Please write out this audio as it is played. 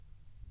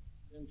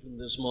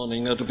This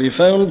morning are to be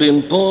found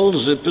in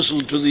Paul's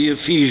epistle to the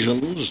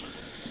Ephesians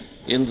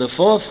in the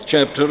 4th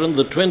chapter and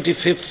the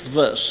 25th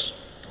verse.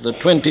 The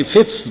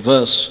 25th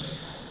verse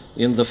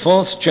in the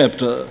 4th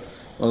chapter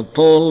of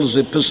Paul's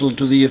epistle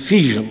to the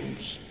Ephesians.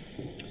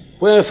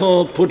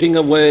 Wherefore, putting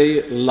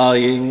away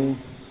lying,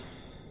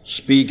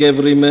 speak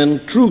every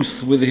man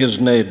truth with his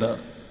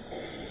neighbor,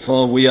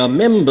 for we are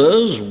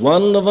members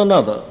one of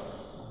another.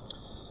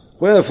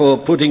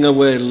 Wherefore, putting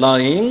away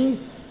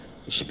lying,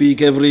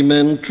 speak every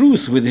man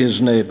truth with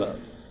his neighbor,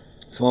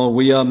 for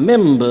we are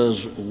members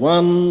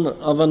one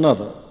of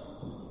another.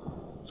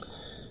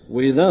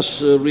 We thus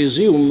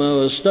resume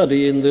our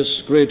study in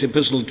this great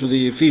epistle to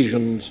the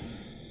Ephesians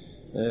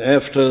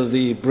after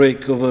the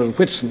break over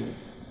Whitsun.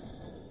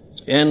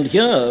 And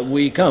here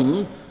we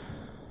come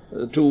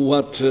to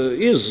what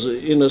is,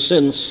 in a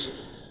sense,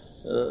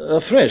 a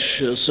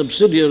fresh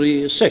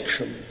subsidiary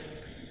section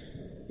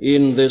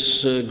in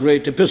this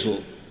great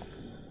epistle.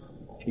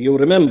 You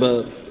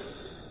remember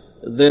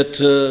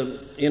that,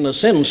 in a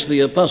sense, the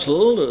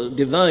apostle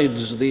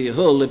divides the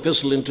whole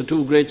epistle into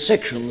two great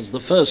sections, the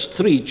first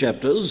 3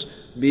 chapters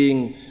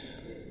being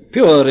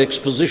pure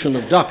exposition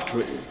of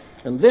doctrine,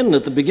 and then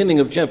at the beginning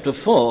of chapter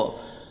 4,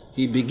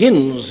 he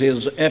begins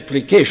his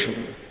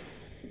application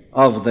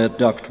of that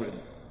doctrine.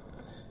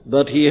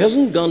 But he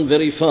hasn't gone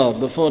very far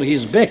before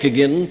he's back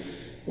again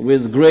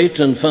with great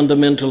and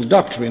fundamental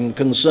doctrine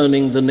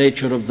concerning the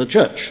nature of the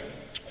church.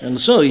 And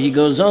so he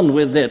goes on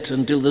with that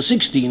until the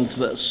 16th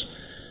verse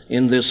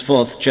in this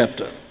 4th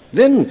chapter.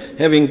 Then,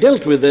 having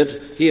dealt with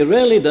it, he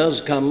really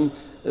does come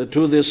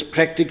to this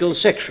practical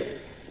section.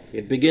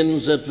 It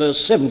begins at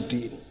verse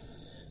 17.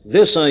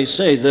 This I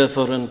say,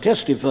 therefore, and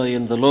testify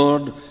in the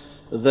Lord,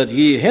 that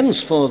ye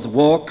henceforth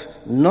walk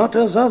not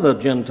as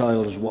other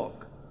Gentiles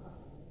walk.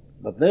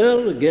 But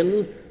there,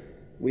 again,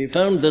 we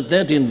found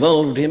that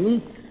involved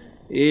him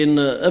in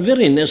a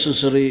very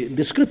necessary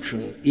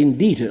description in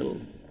detail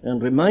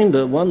and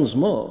reminder once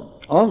more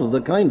of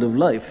the kind of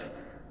life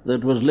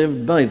that was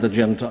lived by the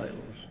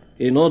Gentiles,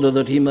 in order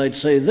that he might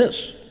say this.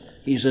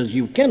 He says,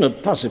 you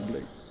cannot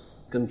possibly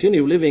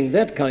continue living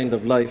that kind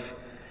of life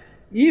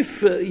if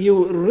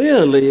you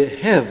really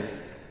have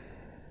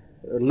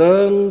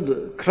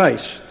learned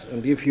Christ,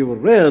 and if you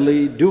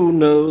really do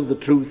know the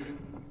truth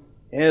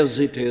as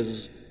it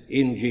is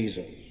in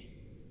Jesus.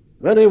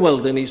 Very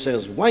well, then, he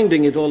says,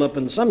 winding it all up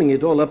and summing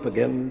it all up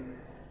again,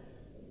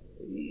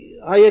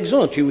 I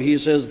exhort you, he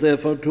says,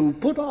 therefore, to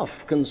put off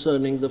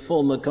concerning the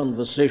former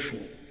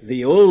conversation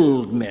the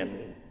old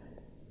man,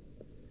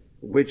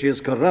 which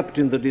is corrupt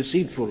in the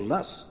deceitful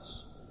lusts,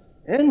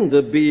 and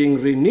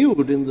being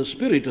renewed in the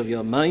spirit of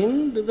your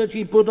mind, that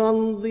ye put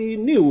on the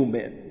new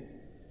man,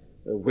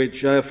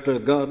 which after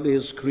God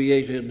is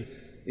created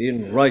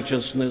in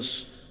righteousness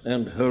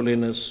and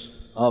holiness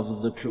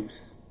of the truth.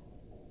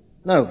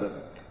 Now then,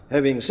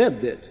 having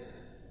said that,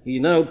 he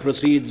now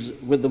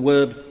proceeds with the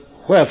word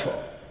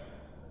wherefore.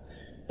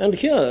 And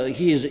here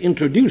he is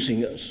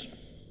introducing us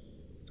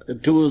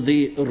to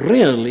the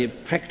really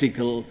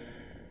practical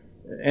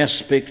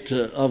aspect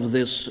of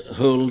this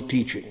whole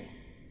teaching.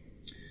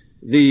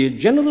 The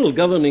general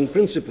governing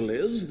principle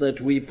is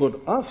that we put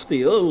off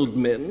the old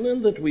men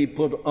and that we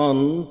put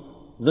on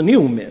the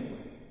new men.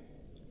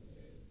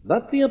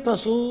 But the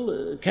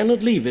apostle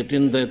cannot leave it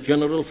in that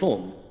general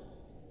form.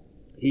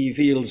 He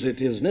feels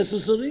it is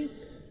necessary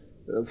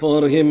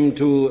for him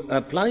to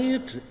apply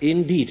it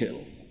in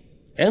detail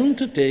and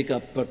to take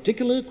up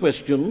particular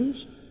questions,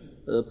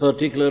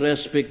 particular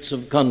aspects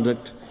of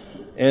conduct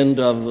and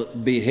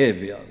of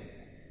behavior.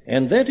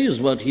 And that is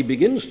what he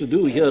begins to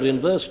do here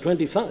in verse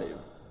 25.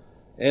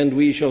 And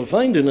we shall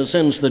find, in a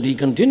sense, that he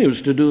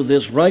continues to do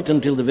this right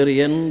until the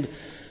very end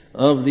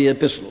of the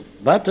epistle.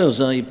 But as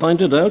I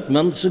pointed out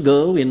months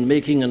ago in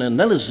making an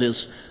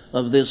analysis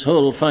of this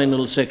whole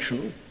final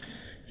section,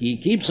 he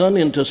keeps on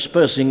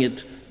interspersing it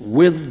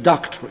with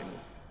doctrine,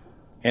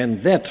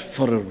 and that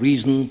for a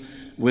reason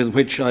with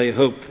which I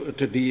hope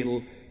to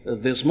deal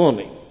this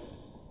morning.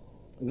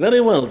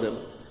 Very well,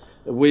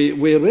 then.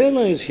 We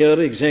realize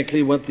here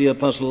exactly what the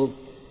apostle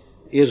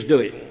is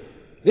doing.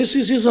 This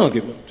is his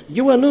argument.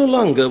 You are no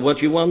longer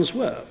what you once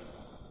were.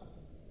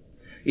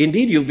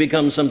 Indeed, you've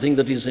become something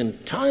that is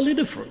entirely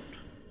different.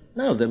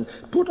 Now then,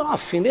 put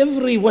off in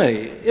every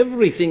way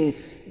everything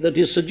that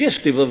is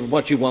suggestive of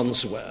what you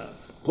once were.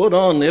 Put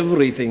on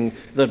everything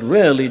that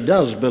really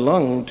does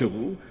belong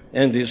to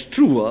and is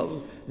true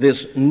of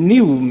this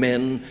new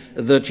man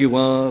that you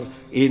are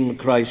in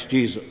Christ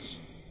Jesus.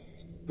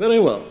 Very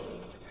well.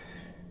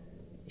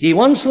 He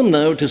wants them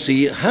now to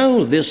see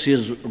how this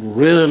is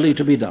really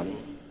to be done.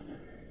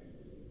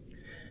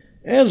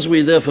 As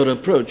we therefore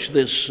approach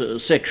this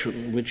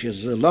section, which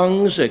is a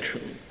long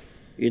section,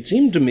 it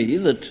seemed to me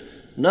that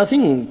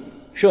nothing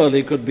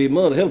surely could be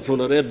more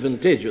helpful or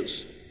advantageous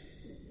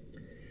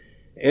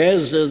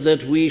as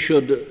that we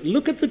should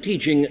look at the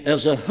teaching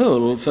as a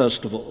whole,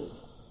 first of all,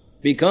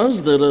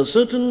 because there are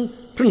certain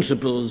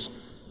principles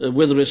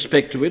with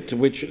respect to it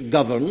which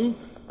govern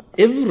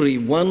every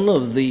one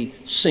of the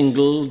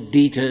single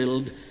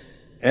detailed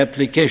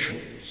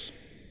applications.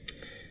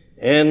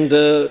 And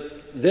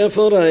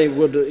therefore I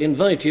would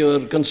invite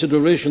your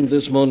consideration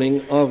this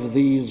morning of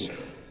these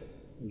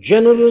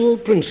general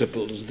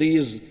principles,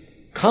 these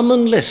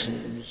common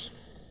lessons,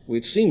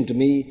 which seem to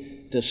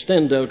me to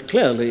stand out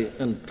clearly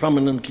and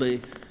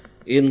prominently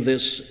in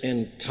this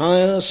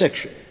entire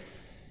section.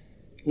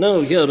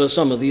 Now, here are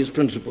some of these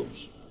principles.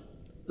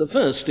 The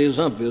first is,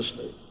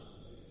 obviously,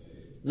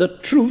 the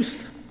truth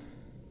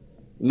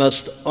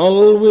must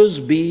always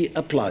be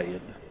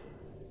applied.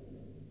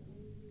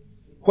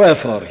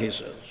 Wherefore, he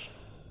says,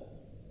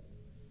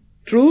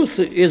 truth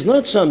is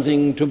not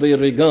something to be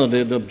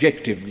regarded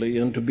objectively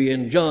and to be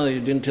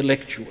enjoyed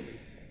intellectually.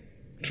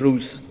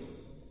 Truth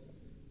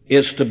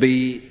is to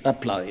be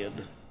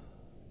applied.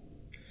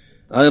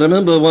 I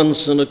remember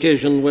once an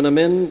occasion when a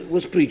man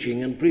was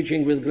preaching, and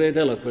preaching with great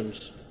eloquence,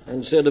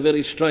 and said a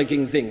very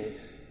striking thing,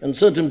 and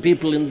certain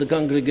people in the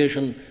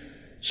congregation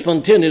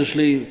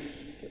spontaneously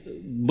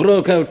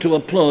broke out to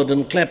applaud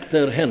and clapped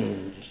their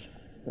hands.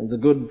 And the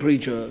good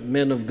preacher,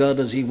 man of God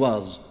as he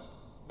was,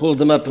 pulled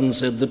them up and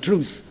said, the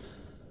truth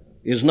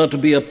is not to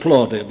be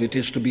applauded, it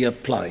is to be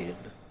applied.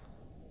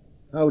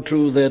 How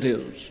true that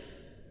is.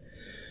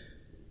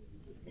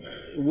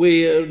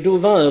 We do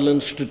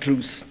violence to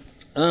truth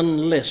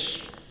unless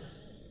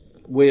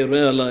we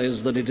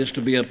realize that it is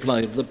to be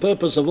applied. The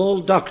purpose of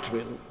all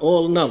doctrine,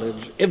 all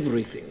knowledge,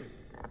 everything,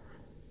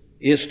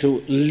 is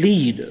to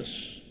lead us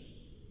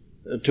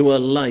to a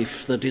life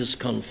that is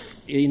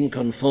in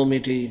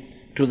conformity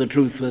to the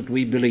truth that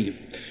we believe.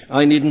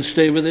 I needn't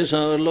stay with this.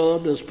 Our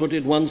Lord has put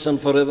it once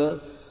and forever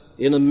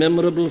in a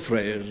memorable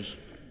phrase,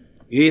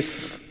 if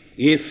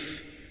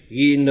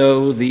ye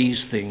know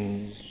these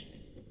things,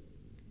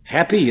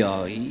 happy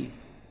are ye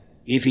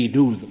if ye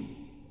do them.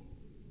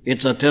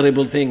 It's a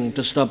terrible thing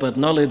to stop at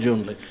knowledge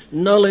only.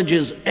 Knowledge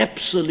is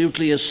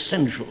absolutely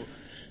essential.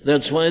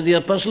 That's why the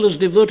apostle has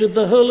devoted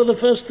the whole of the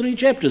first 3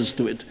 chapters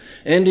to it,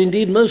 and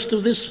indeed most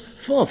of this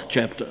 4th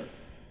chapter.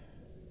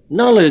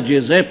 Knowledge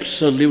is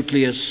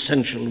absolutely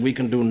essential. We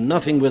can do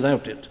nothing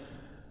without it.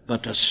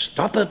 But to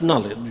stop at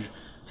knowledge,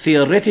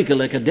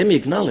 theoretical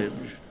academic knowledge,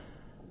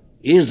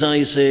 is,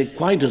 I say,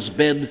 quite as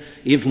bad,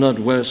 if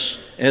not worse,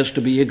 as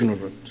to be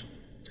ignorant.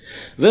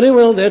 Very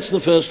well, that's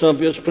the first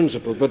obvious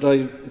principle, but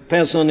I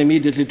pass on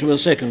immediately to a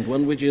second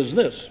one, which is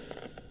this: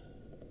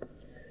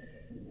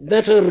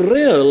 that a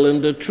real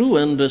and a true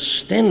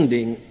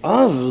understanding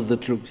of the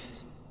truth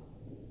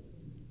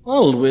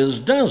always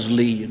does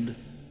lead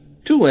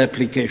to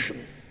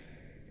application.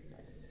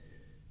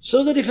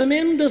 So that if a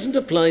man doesn't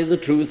apply the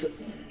truth,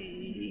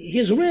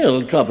 his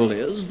real trouble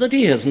is that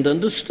he hasn't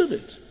understood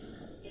it.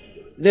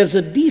 There's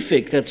a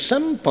defect at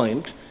some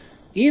point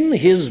in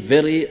his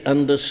very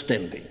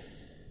understanding.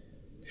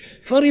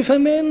 For if a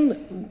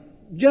man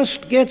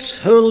just gets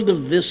hold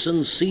of this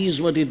and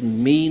sees what it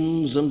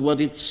means and what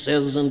it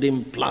says and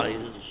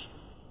implies,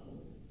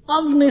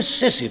 of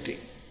necessity,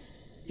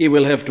 he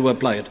will have to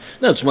apply it.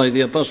 That's why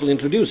the apostle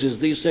introduces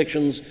these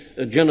sections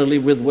generally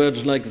with words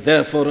like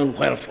therefore and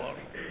wherefore.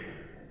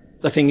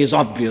 The thing is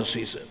obvious,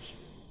 he says.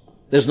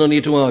 There's no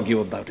need to argue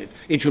about it.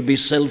 It should be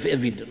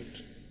self-evident.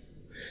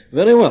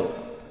 Very well.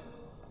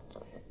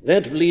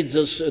 That leads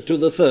us to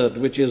the third,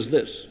 which is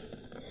this.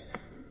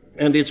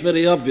 And it's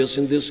very obvious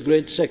in this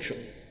great section.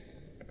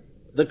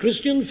 The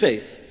Christian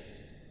faith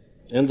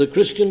and the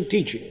Christian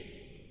teaching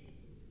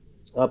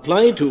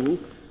apply to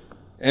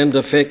and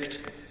affect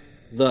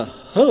the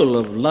whole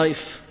of life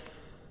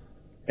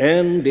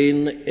and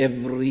in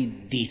every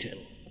detail.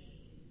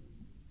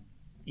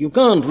 You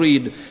can't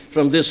read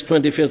from this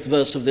 25th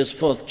verse of this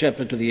 4th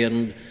chapter to the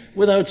end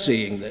without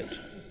seeing that.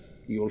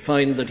 You'll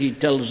find that he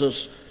tells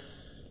us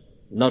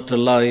not to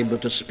lie,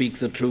 but to speak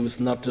the truth,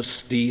 not to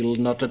steal,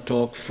 not to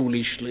talk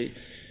foolishly.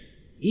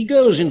 He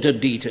goes into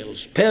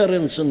details.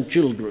 Parents and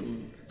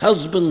children,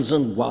 husbands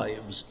and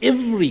wives,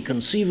 every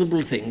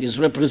conceivable thing is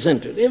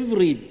represented,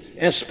 every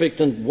aspect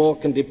and walk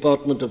and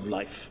department of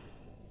life.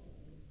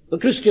 The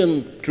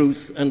Christian truth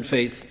and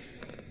faith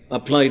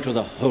apply to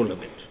the whole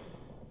of it.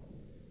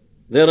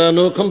 There are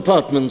no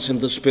compartments in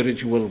the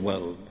spiritual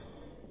world,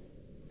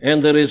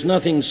 and there is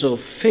nothing so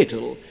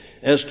fatal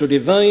as to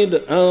divide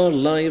our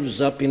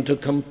lives up into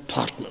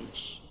compartments.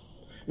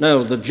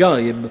 Now, the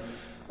jibe,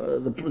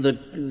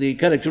 the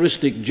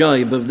characteristic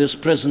jibe of this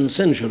present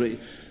century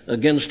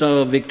against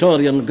our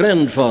Victorian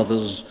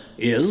grandfathers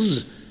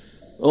is,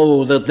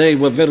 that they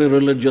were very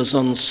religious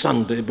on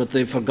Sunday, but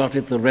they forgot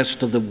it the rest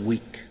of the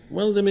week.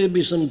 Well, there may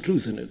be some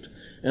truth in it,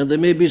 and there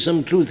may be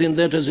some truth in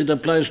that as it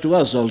applies to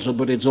us also,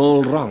 but it's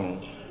all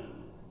wrong.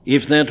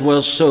 If that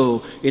was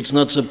so, it's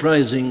not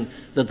surprising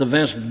that the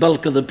vast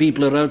bulk of the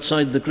people are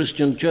outside the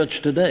Christian church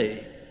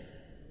today.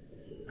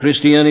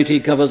 Christianity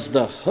covers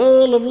the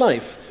whole of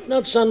life,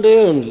 not Sunday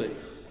only.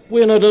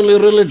 We're not only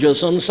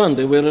religious on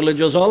Sunday, we're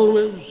religious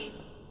always.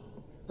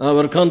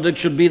 Our conduct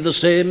should be the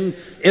same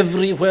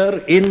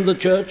everywhere, in the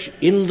church,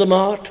 in the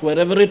mart,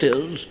 wherever it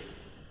is.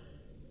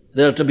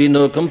 There are to be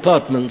no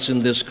compartments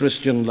in this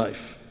Christian life.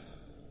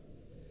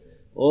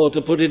 Or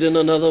to put it in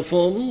another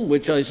form,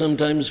 which I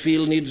sometimes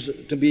feel needs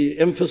to be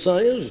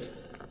emphasized,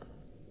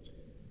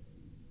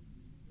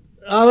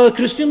 Our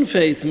Christian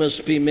faith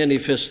must be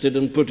manifested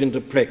and put into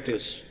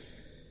practice,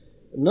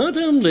 not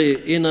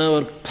only in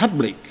our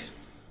public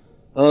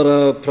or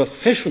our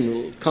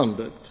professional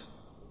conduct,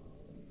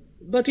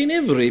 but in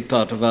every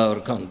part of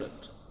our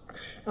conduct.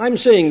 I'm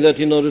saying that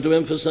in order to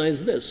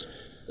emphasize this,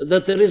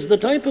 that there is the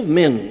type of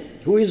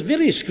man who is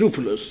very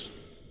scrupulous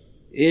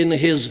in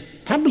his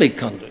public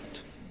conduct,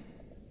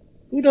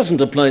 who doesn't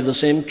apply the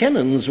same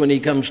canons when he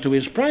comes to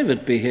his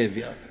private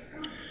behavior.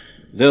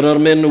 There are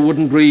men who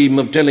wouldn't dream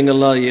of telling a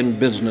lie in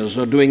business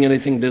or doing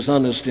anything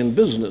dishonest in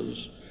business.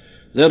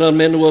 There are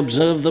men who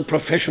observe the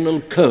professional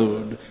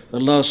code. The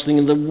last thing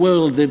in the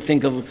world they'd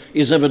think of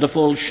is ever to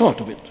fall short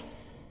of it.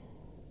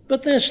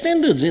 But their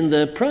standards in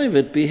their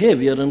private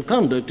behavior and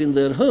conduct in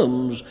their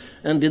homes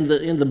and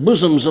in the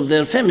bosoms of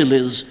their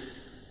families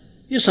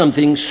is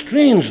something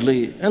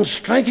strangely and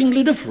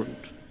strikingly different.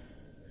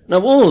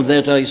 Now, all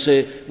that, I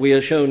say, we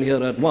are shown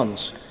here at once,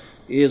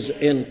 is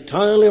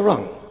entirely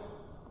wrong.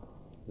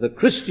 The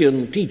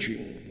Christian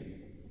teaching,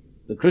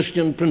 the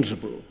Christian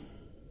principle,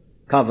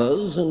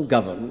 covers and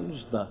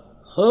governs the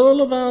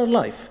whole of our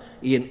life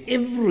in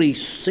every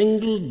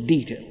single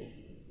detail.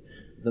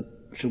 The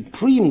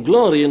supreme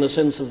glory, in a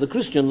sense, of the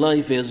Christian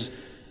life is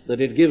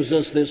that it gives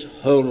us this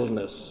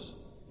wholeness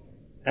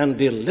and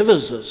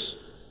delivers us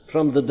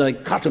from the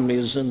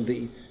dichotomies and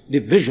the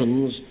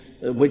divisions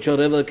which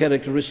are ever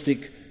characteristic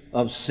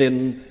of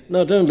sin,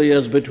 not only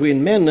as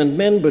between men and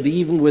men, but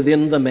even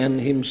within the man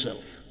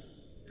himself.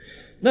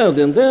 Now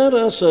then, there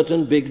are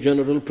certain big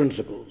general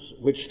principles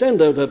which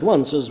stand out at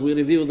once as we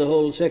review the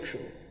whole section.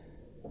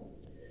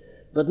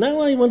 But now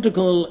I want to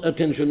call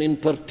attention in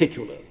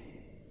particular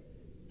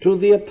to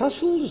the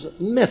Apostle's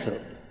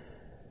method,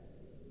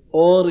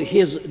 or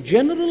his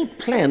general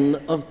plan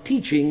of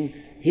teaching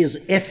his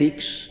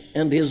ethics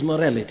and his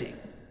morality,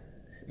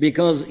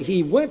 because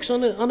he works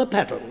on a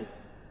pattern,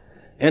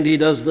 and he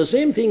does the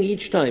same thing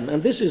each time,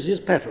 and this is his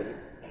pattern.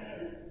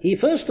 He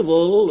first of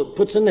all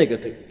puts a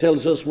negative,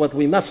 tells us what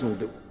we mustn't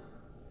do.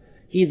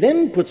 He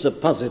then puts a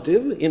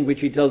positive in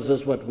which he tells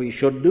us what we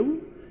should do,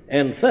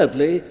 and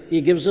thirdly,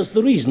 he gives us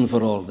the reason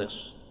for all this.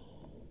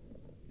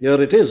 Here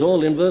it is,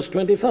 all in verse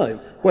 25.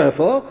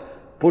 Wherefore,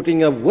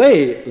 putting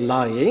away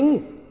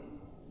lying,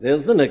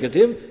 there's the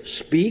negative,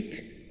 speak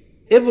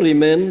every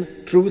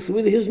man truth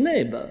with his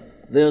neighbor.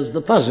 There's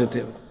the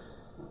positive.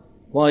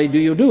 Why do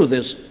you do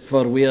this?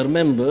 For we are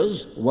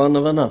members one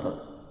of another.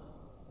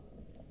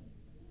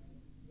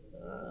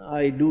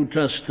 I do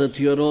trust that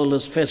you're all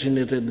as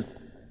fascinated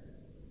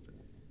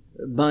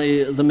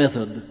by the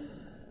method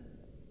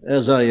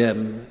as I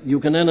am. You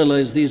can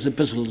analyze these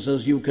epistles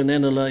as you can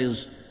analyze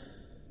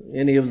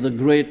any of the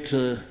great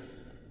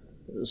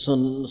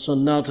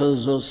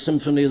sonatas or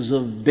symphonies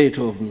of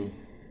Beethoven.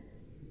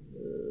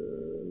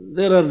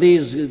 There are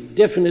these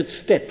definite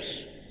steps.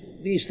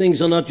 These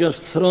things are not just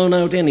thrown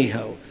out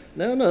anyhow.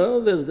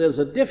 No, there's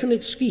a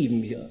definite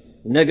scheme here.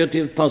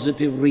 Negative,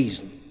 positive,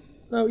 reason.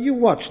 Now, you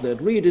watch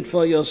that. Read it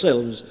for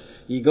yourselves.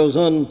 He goes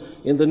on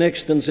in the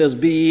next and says,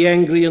 Be ye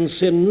angry and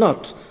sin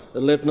not.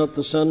 Let not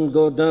the sun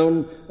go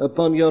down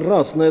upon your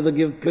wrath, neither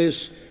give place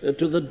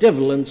to the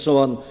devil, and so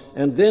on.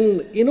 And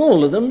then in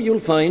all of them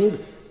you'll find,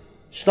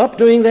 stop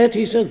doing that,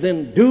 he says,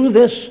 then do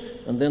this.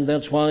 And then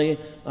that's why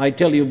I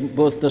tell you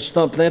both to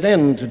stop that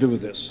and to do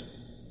this.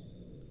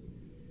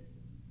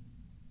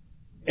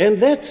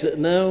 And that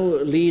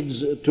now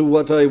leads to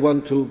what I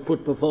want to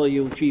put before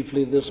you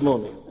chiefly this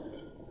morning.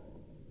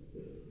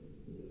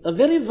 A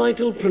very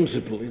vital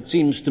principle, it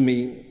seems to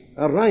me,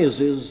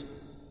 arises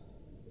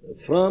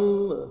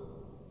from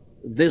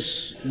this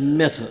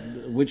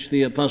method which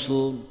the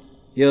apostle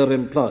here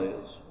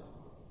implies.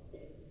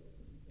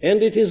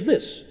 And it is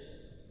this.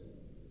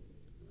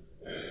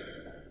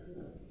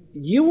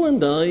 You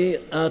and I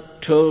are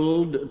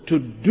told to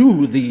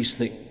do these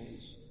things.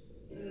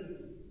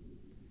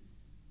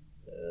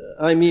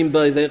 I mean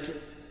by that,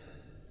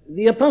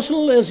 the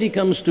apostle, as he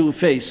comes to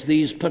face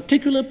these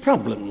particular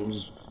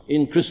problems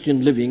in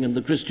Christian living and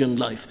the Christian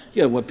life,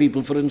 here were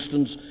people, for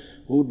instance,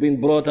 who'd been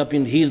brought up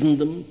in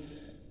heathendom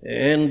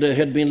and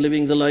had been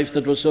living the life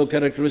that was so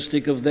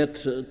characteristic of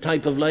that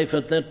type of life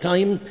at that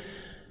time.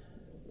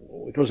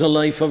 It was a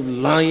life of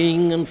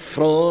lying and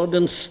fraud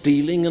and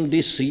stealing and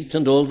deceit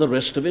and all the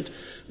rest of it.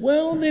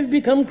 Well, they've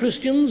become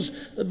Christians,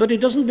 but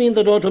it doesn't mean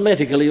that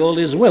automatically all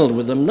is well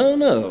with them.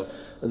 No.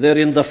 They're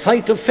in the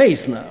fight of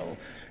faith now,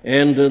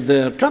 and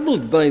they're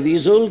troubled by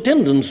these old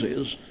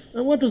tendencies.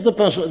 And what does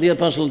the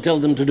apostle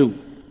tell them to do?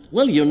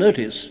 Well, you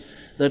notice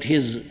that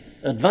his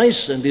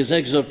advice and his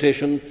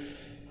exhortation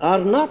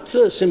are not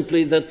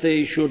simply that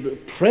they should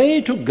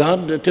pray to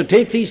God to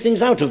take these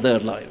things out of their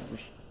lives.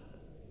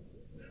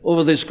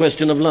 Over this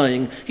question of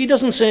lying, he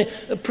doesn't say,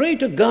 pray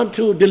to God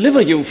to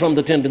deliver you from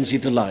the tendency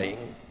to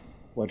lying.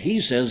 What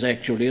he says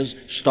actually is,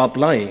 stop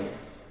lying.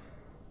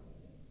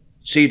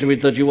 See to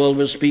it that you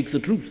always speak the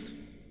truth,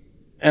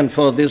 and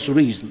for this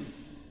reason.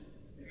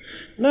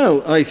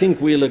 Now, I think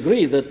we'll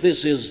agree that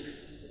this is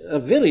a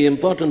very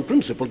important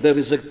principle. There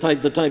is the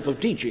type of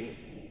teaching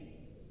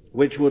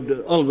which would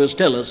always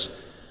tell us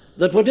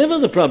that whatever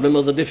the problem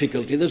or the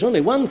difficulty, there's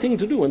only one thing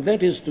to do, and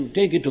that is to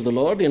take it to the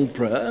Lord in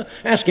prayer,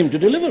 ask Him to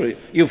deliver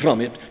you from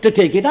it, to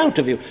take it out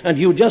of you, and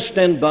you just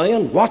stand by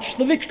and watch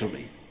the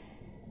victory.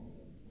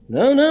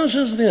 No, no,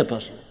 says the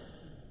apostle.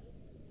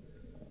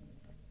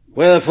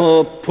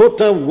 Wherefore,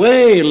 put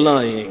away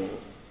lying.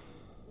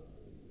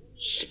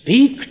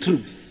 Speak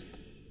truth,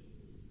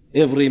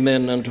 every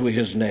man unto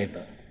his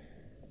neighbor.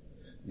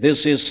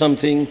 This is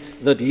something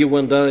that you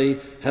and I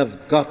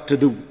have got to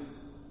do.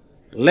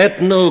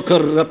 Let no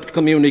corrupt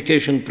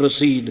communication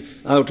proceed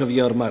out of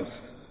your mouth.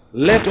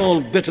 Let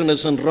all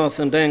bitterness and wrath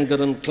and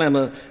anger and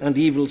clamor and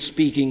evil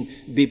speaking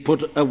be put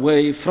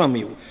away from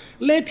you.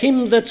 Let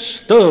him that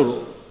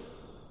stole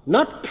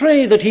not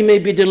pray that he may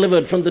be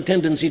delivered from the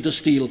tendency to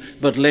steal,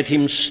 but let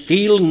him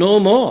steal no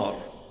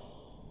more.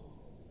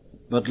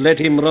 But let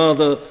him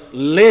rather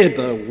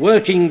labor,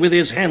 working with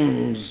his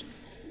hands,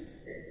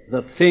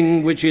 the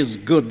thing which is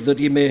good, that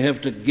he may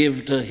have to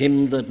give to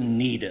him that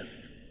needeth.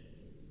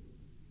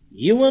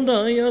 You and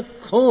I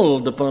are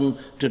called upon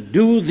to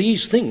do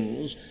these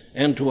things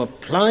and to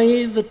apply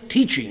the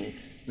teaching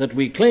that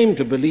we claim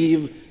to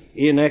believe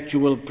in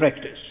actual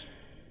practice.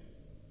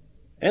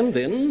 And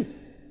then,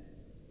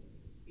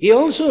 he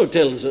also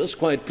tells us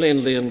quite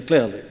plainly and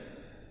clearly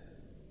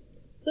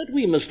that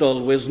we must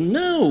always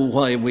know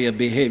why we are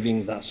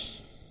behaving thus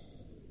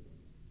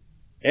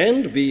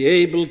and be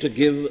able to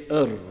give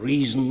a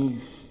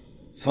reason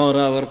for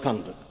our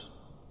conduct.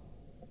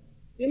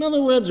 In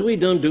other words, we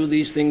don't do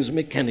these things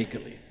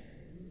mechanically.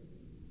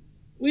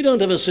 We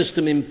don't have a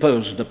system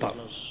imposed upon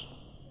us.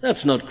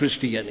 That's not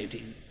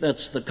Christianity.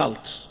 That's the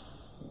cults.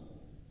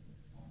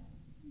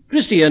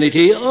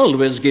 Christianity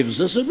always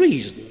gives us a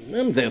reason,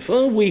 and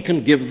therefore we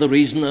can give the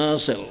reason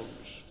ourselves.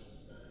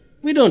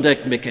 We don't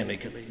act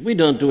mechanically. We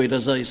don't do it,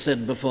 as I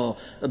said before,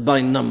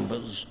 by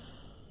numbers.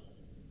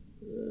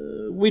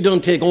 We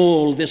don't take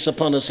all this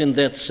upon us in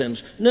that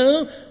sense.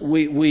 No,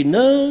 we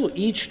know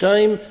each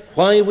time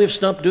why we've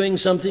stopped doing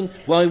something,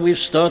 why we've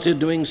started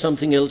doing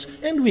something else,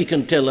 and we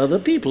can tell other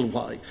people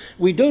why.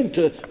 We don't,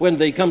 when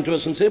they come to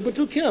us and say, but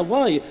look here,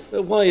 why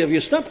have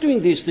you stopped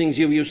doing these things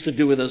you used to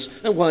do with us,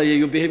 and why are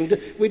you behaving?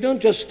 We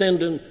don't just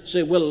stand and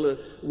say, well,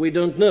 we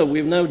don't know.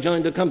 We've now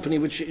joined a company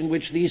in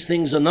which these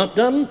things are not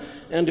done,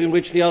 and in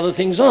which the other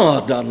things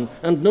are done,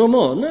 and no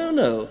more.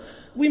 No.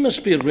 We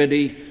must be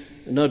ready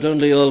not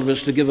only always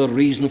to give a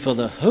reason for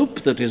the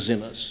hope that is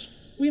in us,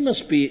 we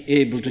must be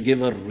able to give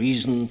a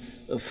reason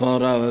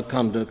for our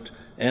conduct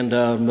and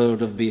our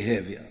mode of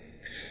behavior.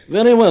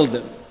 Very well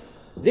then,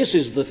 this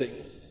is the thing.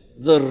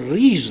 The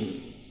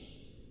reason,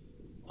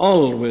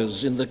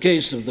 always in the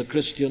case of the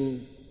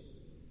Christian,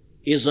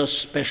 is a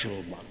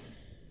special one.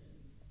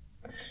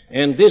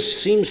 And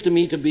this seems to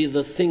me to be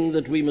the thing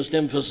that we must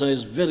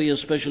emphasize very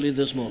especially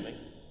this morning.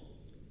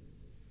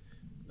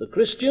 The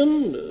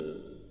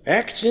Christian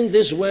acts in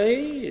this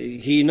way.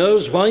 He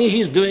knows why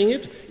he's doing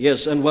it.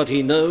 Yes, and what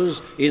he knows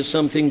is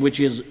something which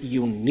is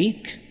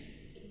unique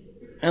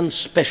and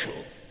special.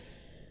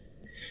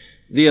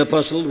 The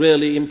apostle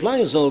really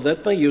implies all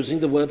that by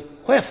using the word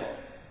wherefore.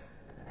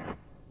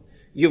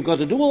 You've got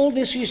to do all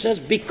this, he says,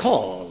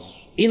 because,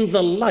 in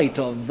the light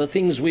of the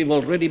things we've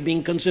already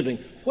been considering.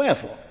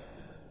 Wherefore?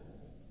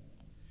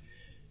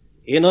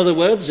 In other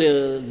words,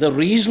 the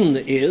reason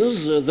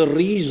is the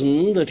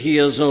reason that he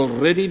has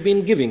already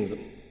been giving them.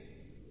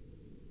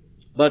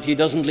 But he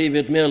doesn't leave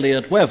it merely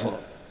at wherefore.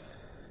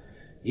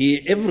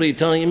 He every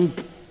time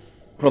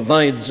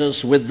provides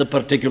us with the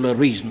particular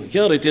reason.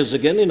 Here it is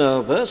again in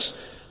our verse,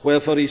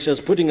 wherefore he says,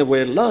 putting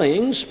away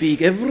lying,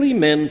 speak every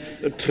man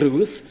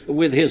truth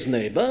with his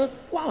neighbor.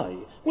 Why?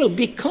 Well,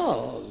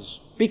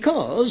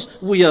 because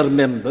we are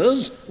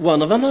members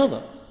one of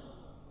another.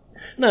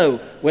 Now,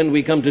 when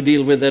we come to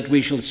deal with that,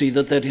 we shall see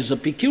that that is a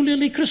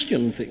peculiarly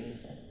Christian thing.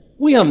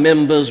 We are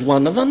members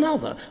one of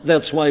another.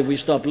 That's why we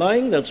stop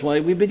lying. That's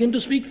why we begin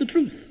to speak the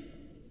truth.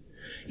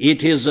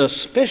 It is a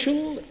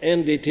special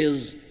and it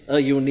is a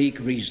unique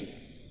reason.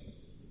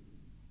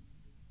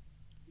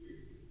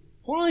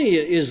 Why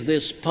is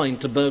this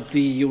point about the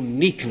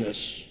uniqueness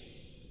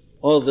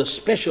or the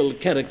special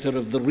character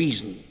of the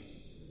reason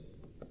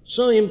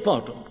so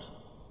important?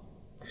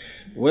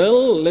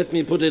 Well, let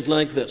me put it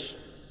like this.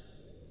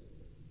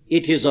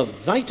 It is of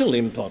vital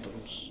importance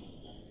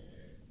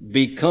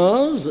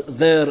because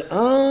there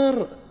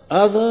are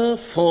other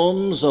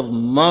forms of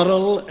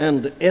moral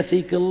and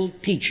ethical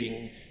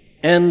teaching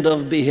and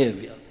of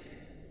behavior.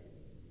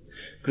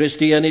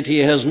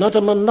 Christianity has not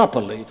a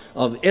monopoly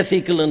of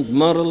ethical and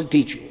moral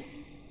teaching.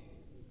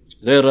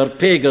 There are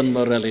pagan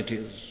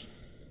moralities.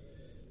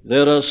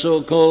 There are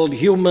so-called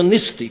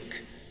humanistic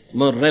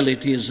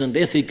moralities and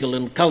ethical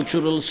and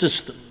cultural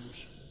systems.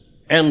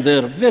 And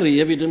they're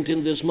very evident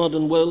in this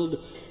modern world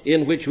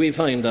in which we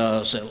find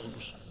ourselves.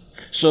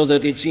 So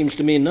that it seems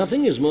to me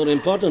nothing is more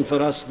important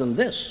for us than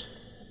this.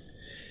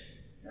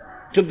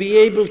 To be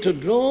able to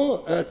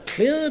draw a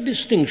clear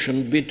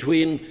distinction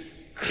between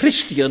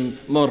Christian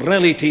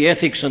morality,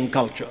 ethics, and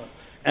culture,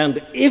 and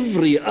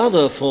every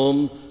other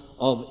form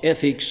of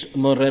ethics,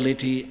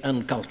 morality,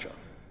 and culture.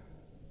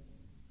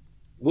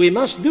 We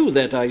must do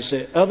that, I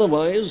say,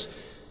 otherwise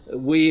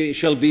we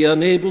shall be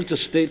unable to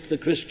state the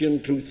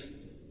Christian truth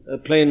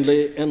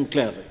plainly and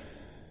clearly.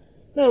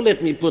 Now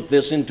let me put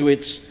this into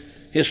its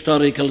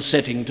historical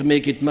setting to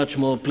make it much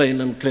more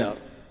plain and clear.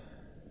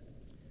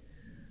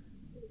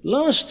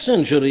 Last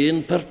century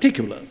in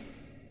particular,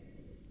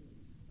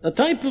 a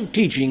type of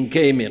teaching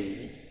came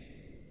in,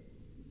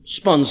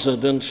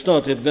 sponsored and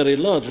started very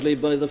largely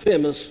by the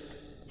famous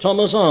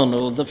Thomas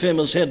Arnold, the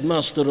famous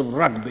headmaster of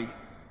Rugby.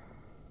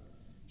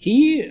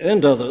 He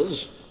and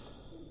others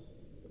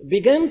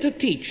began to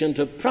teach and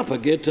to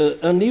propagate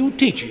a new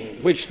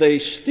teaching, which they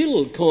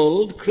still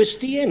called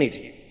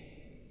Christianity,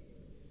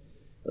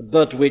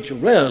 but which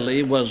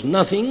rarely was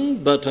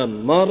nothing but a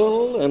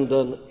moral and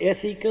an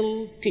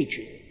ethical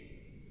teaching.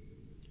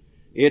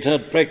 It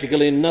had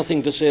practically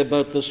nothing to say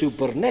about the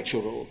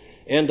supernatural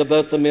and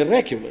about the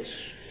miraculous.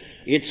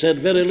 It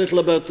said very little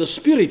about the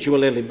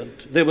spiritual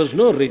element. There was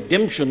no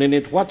redemption in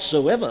it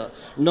whatsoever,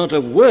 not a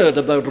word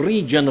about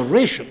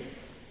regeneration.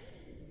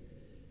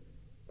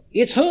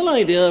 Its whole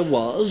idea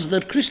was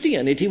that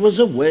Christianity was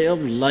a way of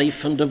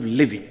life and of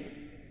living,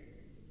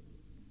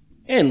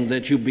 and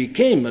that you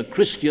became a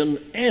Christian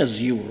as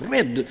you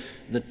read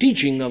the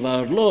teaching of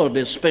our Lord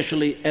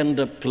especially and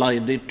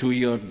applied it to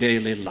your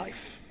daily life.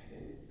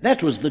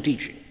 That was the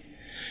teaching.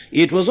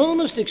 It was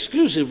almost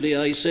exclusively,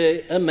 I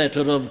say, a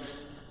matter of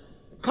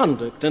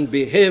conduct and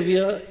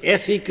behavior,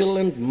 ethical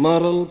and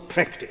moral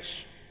practice.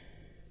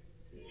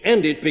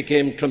 And it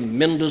became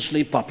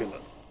tremendously popular.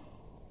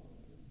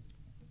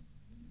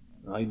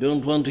 I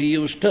don't want to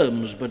use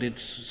terms, but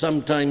it's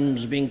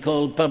sometimes being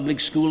called public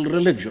school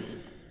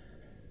religion.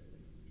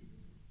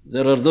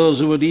 There are those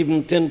who would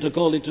even tend to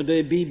call it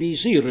today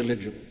BBC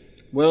religion.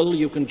 Well,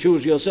 you can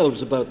choose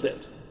yourselves about that.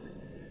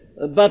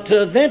 But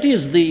that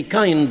is the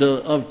kind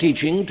of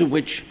teaching to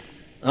which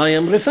I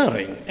am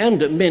referring,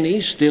 and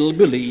many still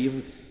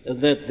believe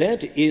that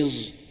that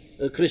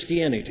is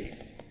Christianity,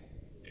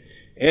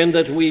 and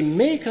that we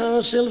make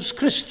ourselves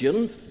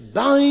Christian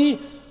by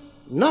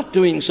not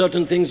doing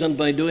certain things and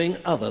by doing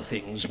other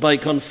things, by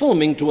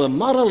conforming to a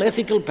moral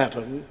ethical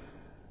pattern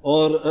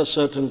or a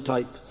certain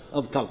type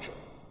of culture.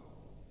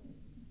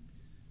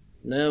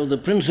 Now, the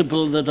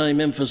principle that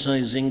I'm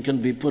emphasizing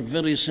can be put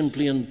very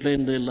simply and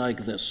plainly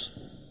like this.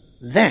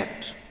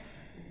 That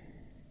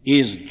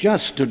is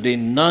just to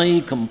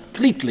deny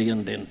completely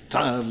and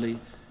entirely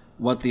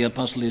what the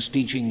apostle is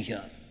teaching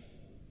here.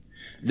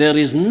 There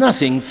is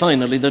nothing,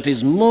 finally, that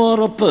is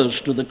more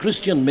opposed to the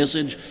Christian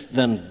message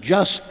than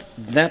just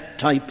that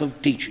type of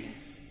teaching.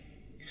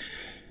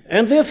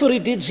 And therefore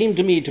it did seem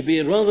to me to be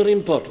rather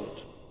important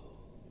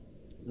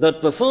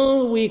that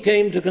before we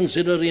came to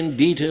consider in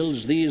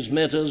details these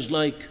matters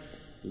like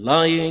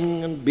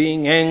lying and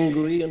being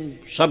angry and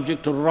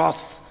subject to wrath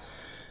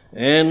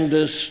and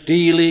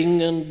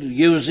stealing and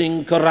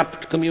using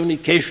corrupt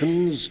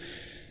communications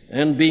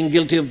and being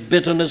guilty of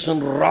bitterness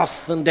and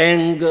wrath and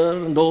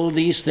anger and all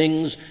these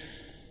things,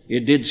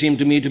 it did seem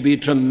to me to be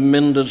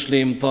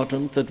tremendously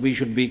important that we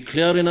should be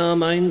clear in our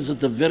minds at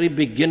the very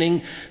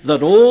beginning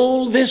that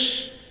all this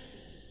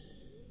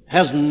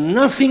has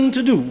nothing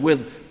to do with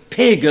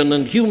pagan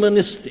and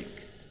humanistic,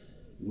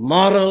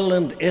 moral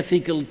and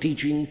ethical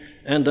teaching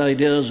and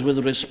ideas with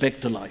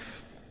respect to life.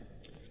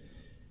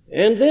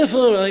 And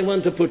therefore I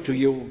want to put to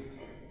you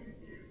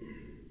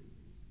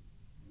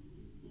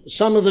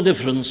some of the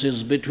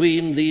differences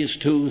between these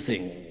two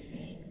things.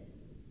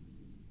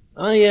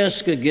 I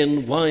ask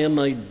again, why am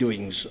I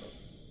doing so?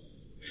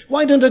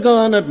 Why don't I go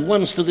on at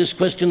once to this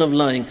question of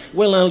lying?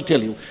 Well, I'll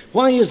tell you.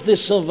 Why is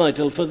this so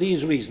vital? For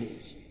these reasons.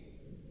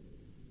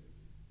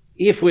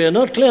 If we are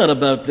not clear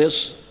about this,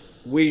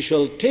 we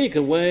shall take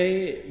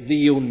away the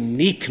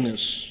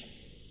uniqueness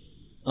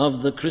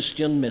of the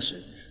Christian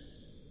message.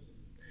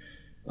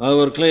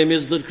 Our claim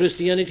is that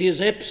Christianity is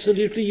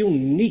absolutely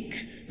unique,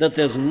 that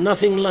there's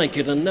nothing like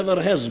it and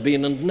never has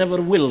been and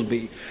never will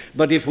be.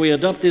 But if we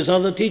adopt this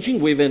other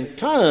teaching, we've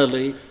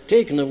entirely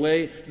taken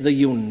away the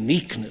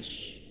uniqueness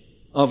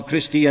of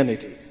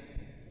Christianity.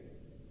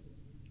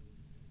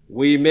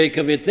 We make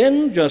of it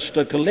then just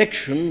a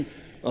collection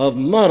of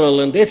moral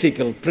and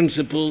ethical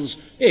principles,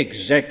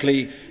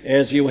 exactly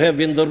as you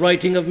have in the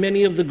writing of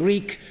many of the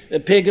Greek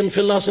pagan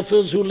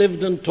philosophers who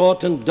lived and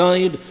taught and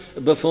died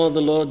before the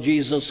Lord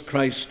Jesus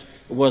Christ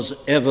was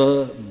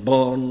ever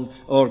born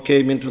or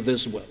came into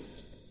this world.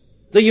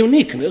 The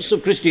uniqueness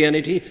of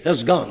Christianity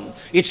has gone.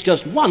 It's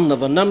just one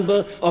of a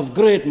number of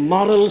great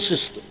moral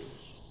systems.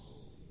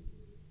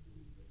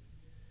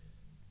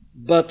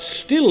 But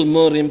still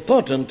more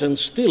important and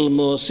still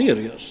more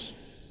serious,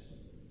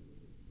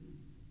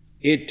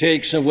 it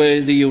takes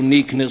away the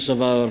uniqueness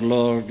of our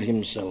Lord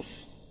himself.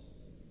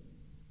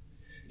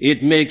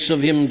 It makes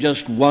of him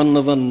just one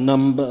of a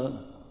number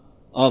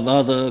of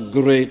other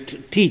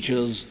great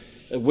teachers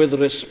with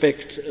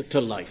respect to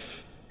life.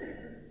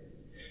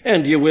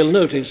 And you will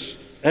notice,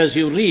 as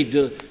you read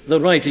the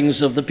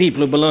writings of the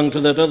people who belong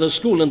to that other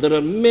school, and there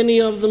are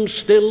many of them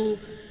still,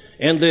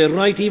 and they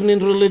write even in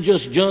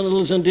religious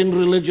journals and in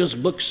religious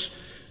books,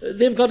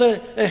 They've got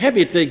a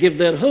habit. They give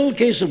their whole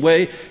case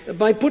away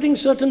by putting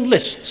certain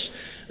lists.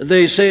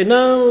 They say,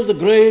 now the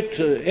great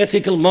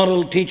ethical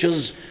moral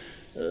teachers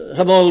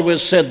have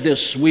always said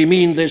this. We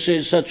mean, they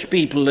say, such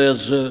people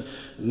as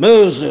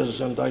Moses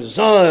and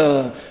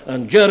Isaiah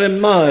and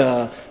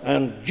Jeremiah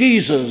and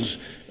Jesus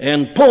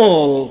and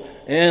Paul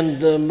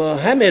and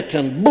Muhammad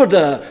and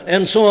Buddha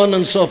and so on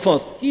and so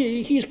forth.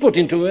 He's put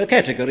into a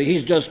category.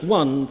 He's just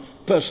one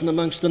person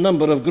amongst a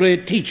number of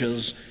great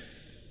teachers.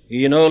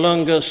 He no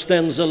longer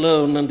stands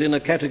alone and in a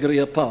category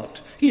apart.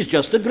 He's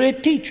just a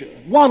great teacher,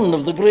 one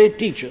of the great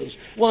teachers,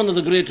 one of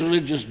the great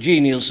religious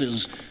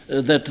geniuses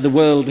that the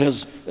world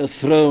has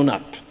thrown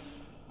up.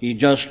 He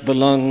just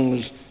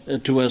belongs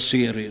to a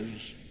series.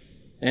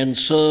 And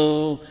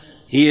so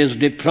he is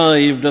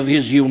deprived of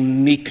his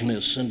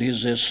uniqueness and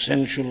his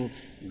essential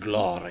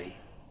glory.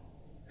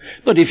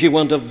 But if you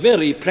want a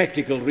very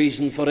practical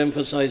reason for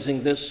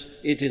emphasizing this,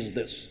 it is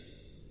this.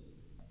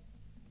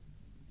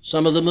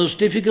 Some of the most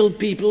difficult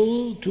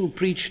people to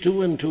preach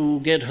to and to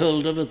get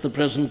hold of at the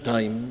present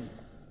time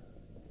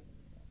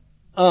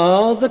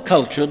are the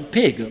cultured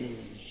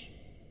pagans.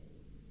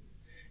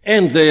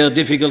 And they are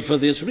difficult for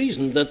this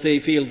reason, that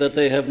they feel that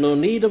they have no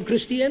need of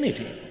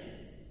Christianity.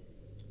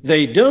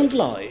 They don't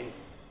lie.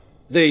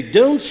 They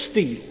don't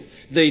steal.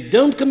 They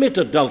don't commit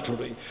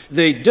adultery.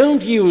 They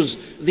don't use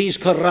these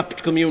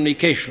corrupt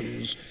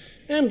communications.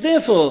 And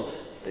therefore,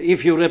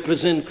 if you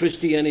represent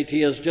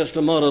Christianity as just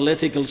a moral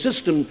ethical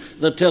system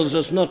that tells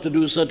us not to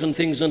do certain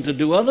things and to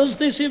do others,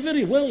 they say,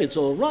 very well, it's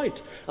all right.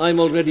 I'm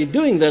already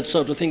doing that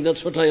sort of thing.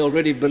 That's what I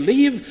already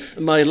believe.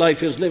 My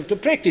life is lived to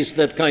practice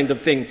that kind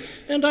of thing.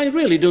 And I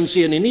really don't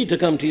see any need to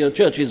come to your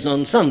churches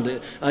on Sunday.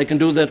 I can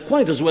do that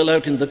quite as well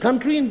out in the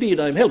country. Indeed,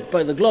 I'm helped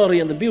by the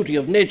glory and the beauty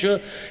of nature,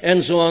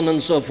 and so on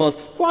and so forth.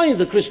 Why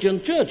the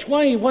Christian church?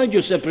 Why do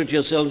you separate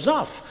yourselves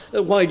off?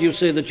 Why do you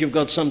say that you've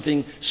got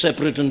something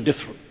separate and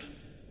different?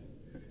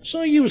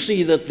 So you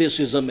see that this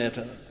is a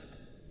matter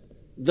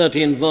that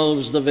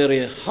involves the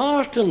very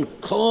heart and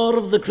core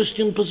of the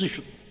Christian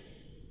position.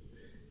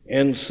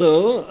 And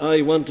so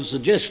I want to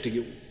suggest to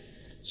you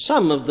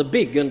some of the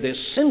big and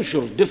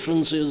essential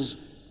differences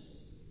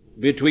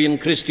between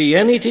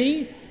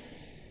Christianity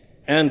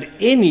and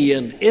any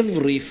and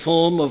every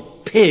form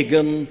of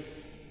pagan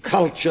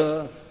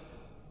culture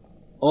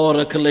or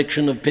a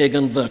collection of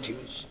pagan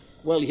virtues.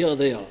 Well, here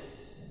they are.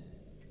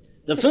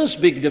 The first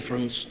big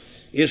difference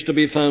is to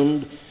be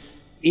found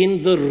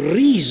in the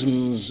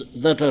reasons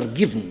that are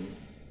given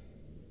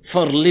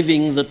for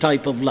living the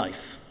type of life.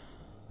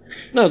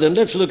 Now then,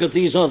 let's look at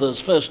these others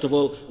first of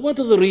all. What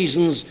are the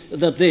reasons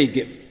that they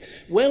give?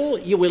 Well,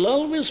 you will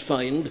always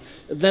find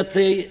that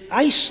they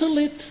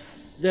isolate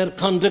their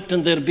conduct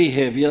and their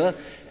behavior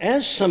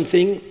as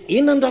something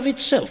in and of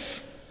itself.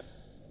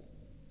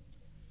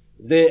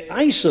 They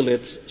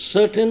isolate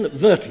certain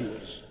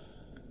virtues.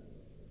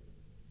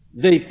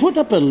 They put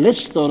up a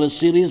list or a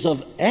series of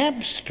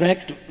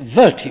abstract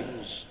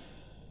virtues.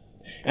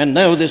 And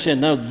now they say,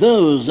 now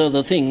those are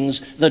the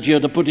things that you're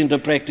to put into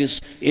practice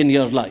in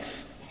your life.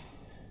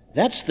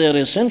 That's their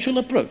essential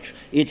approach.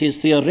 It is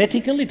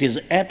theoretical, it is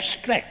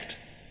abstract.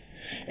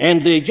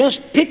 And they just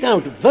pick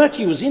out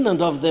virtues in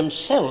and of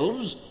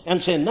themselves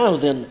and say, now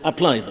then,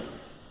 apply them.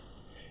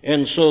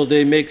 And so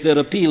they make their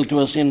appeal to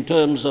us in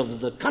terms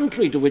of the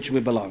country to which we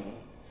belong,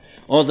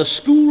 or the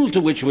school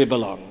to which we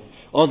belong,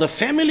 or the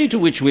family to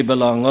which we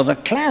belong, or the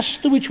class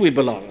to which we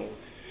belong.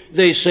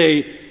 They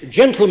say,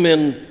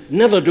 gentlemen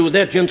never do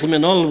that,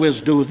 gentlemen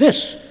always do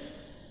this.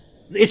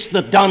 It's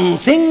the done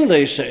thing,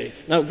 they say.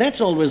 Now,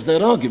 that's always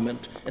their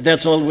argument.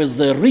 That's always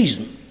their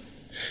reason.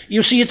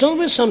 You see, it's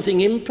always something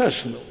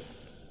impersonal.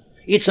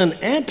 It's an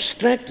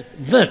abstract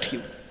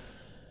virtue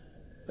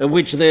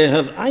which they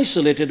have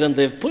isolated and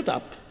they've put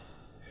up,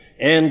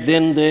 and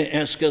then they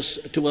ask us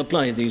to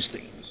apply these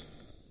things.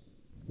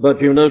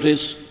 But you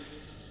notice,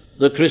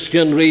 the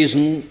Christian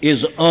reason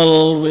is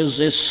always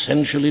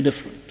essentially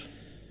different.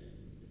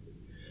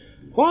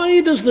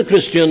 Why does the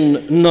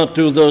Christian not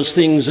do those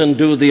things and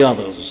do the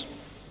others?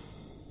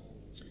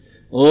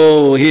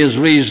 Oh, his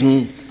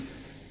reason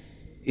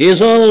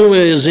is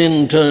always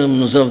in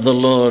terms of the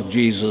Lord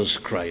Jesus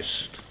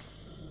Christ.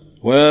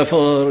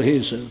 Wherefore,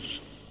 he says,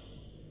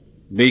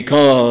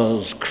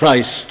 because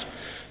Christ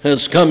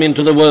has come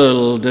into the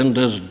world and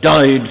has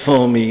died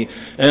for me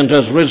and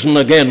has risen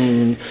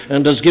again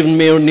and has given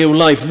me a new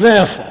life.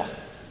 Therefore,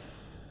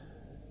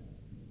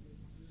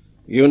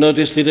 you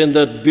noticed it in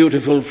that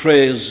beautiful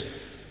phrase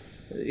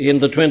in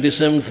the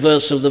 27th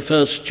verse of the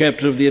first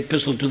chapter of the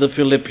Epistle to the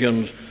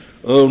Philippians,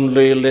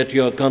 only let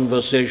your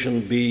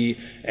conversation be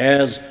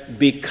as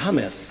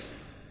becometh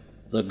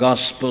the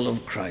gospel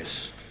of Christ.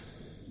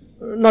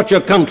 Not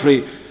your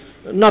country,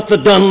 not the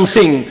done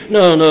thing.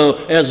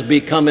 No, as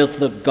becometh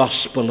the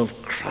gospel of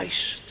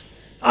Christ.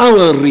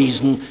 Our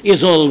reason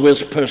is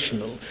always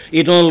personal.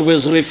 It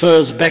always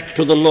refers back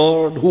to the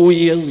Lord, who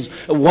He is,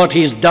 what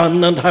He's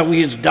done, and how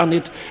He's done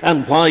it,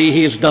 and why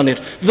He's done it.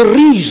 The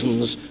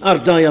reasons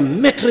are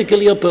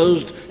diametrically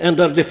opposed and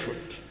are different.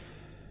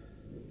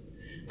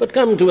 But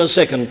come to a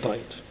second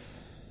point.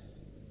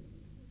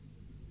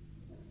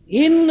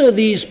 In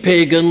these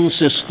pagan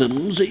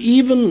systems,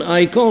 even,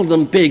 I call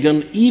them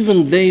pagan,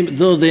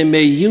 though they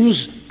may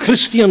use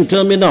Christian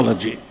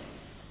terminology,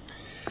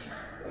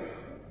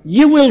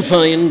 you will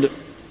find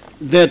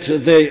that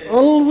they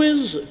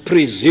always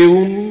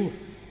presume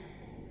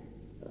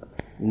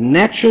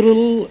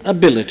natural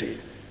ability.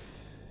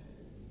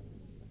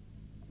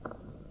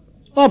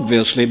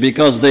 Obviously,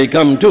 because they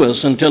come to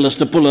us and tell us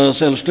to pull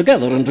ourselves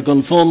together and to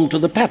conform to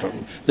the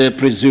pattern. They're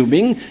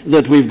presuming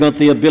that we've got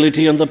the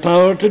ability and the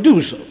power to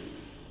do so.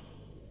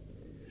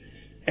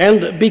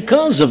 And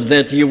because of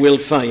that, you will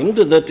find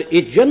that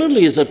it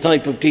generally is a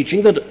type of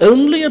teaching that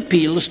only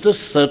appeals to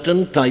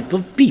certain type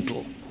of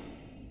people.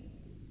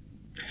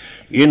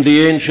 In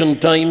the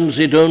ancient times,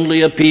 it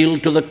only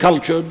appealed to the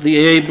cultured, the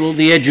able,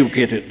 the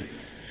educated.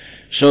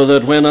 So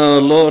that when our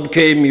Lord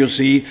came, you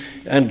see,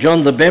 and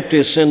John the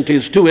Baptist sent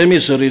his 2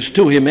 emissaries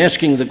to him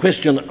asking the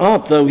question,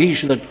 art thou he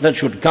that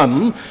should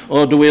come,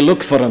 or do we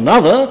look for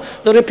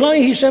another? The reply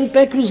he sent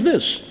back was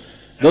this: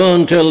 go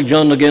and tell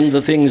John again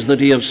the things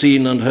that ye have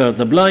seen and heard.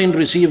 The blind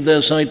receive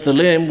their sight, the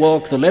lame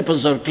walk, the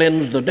lepers are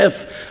cleansed, the deaf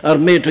are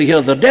made to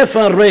hear, the deaf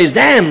are raised,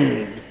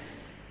 and...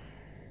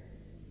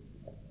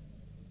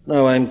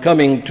 Now I'm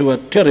coming to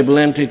a terrible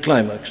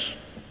anticlimax.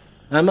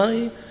 Am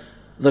I?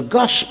 The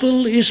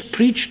gospel is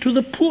preached to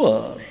the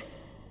poor.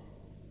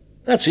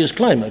 That's his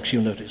climax,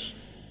 you notice.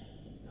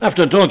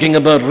 After talking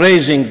about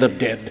raising the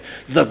dead,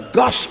 the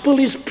gospel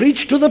is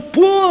preached to the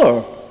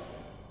poor.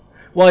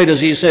 Why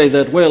does he say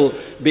that? Well,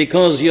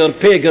 because your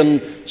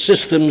pagan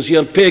systems,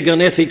 your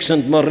pagan ethics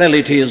and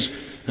moralities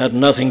had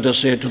nothing to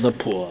say to the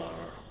poor.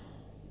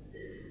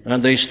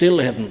 And they still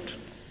haven't.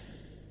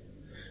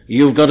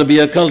 You've got to be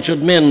a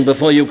cultured man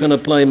before you can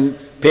apply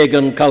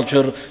pagan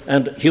culture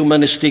and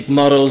humanistic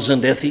morals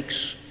and ethics.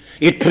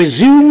 It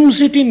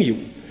presumes it in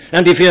you.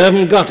 And if you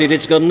haven't got it,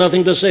 it's got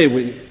nothing to say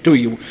to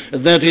you.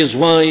 That is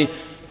why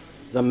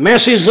the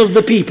masses of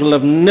the people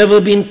have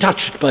never been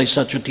touched by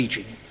such a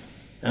teaching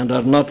and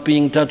are not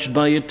being touched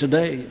by it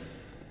today.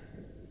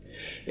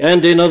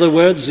 And in other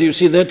words, you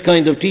see, that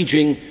kind of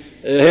teaching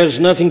has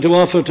nothing to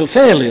offer to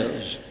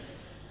failures.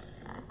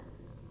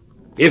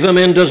 If a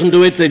man doesn't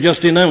do it, they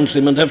just denounce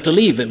him and have to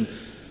leave him.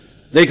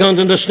 They can't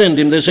understand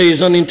him. They say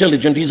he's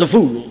unintelligent, he's a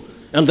fool.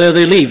 And there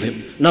they leave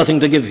him, nothing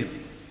to give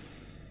him.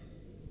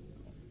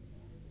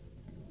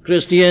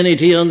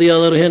 Christianity, on the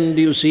other hand,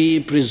 you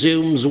see,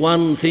 presumes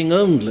one thing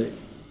only,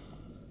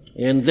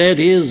 and that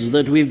is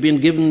that we've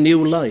been given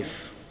new life,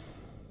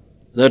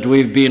 that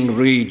we've been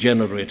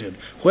regenerated.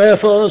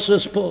 Wherefore,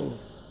 says Paul,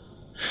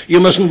 you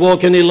mustn't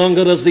walk any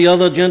longer as the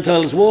other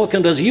Gentiles walk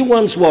and as you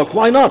once walked.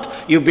 Why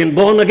not? You've been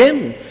born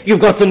again.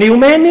 You've got the new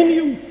man in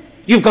you.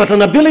 You've got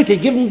an ability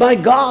given by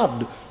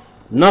God.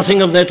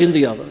 Nothing of that in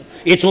the other.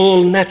 It's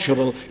all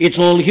natural. It's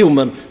all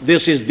human.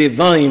 This is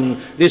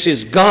divine. This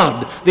is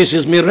God. This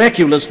is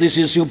miraculous. This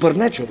is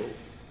supernatural.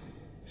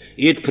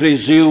 It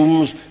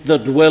presumes the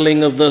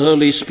dwelling of the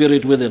Holy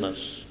Spirit within us.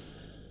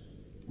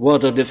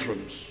 What a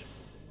difference.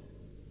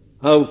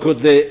 How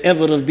could they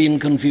ever have been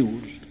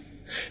confused?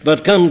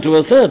 But come to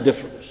a third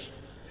difference.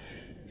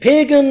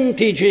 Pagan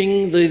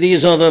teaching,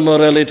 these other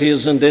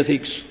moralities and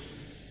ethics,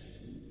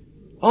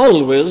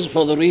 always,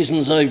 for the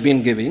reasons I've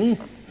been giving,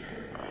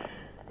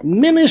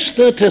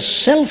 minister to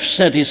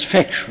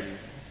self-satisfaction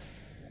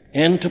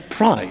and to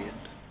pride.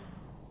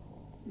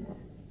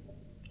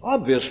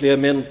 Obviously, a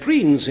man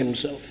preens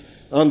himself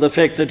on the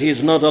fact that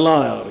he's not a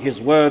liar. His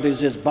word is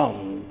his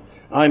bond.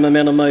 I'm a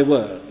man of my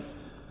word.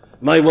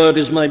 My word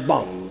is my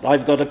bond.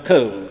 I've got a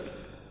code.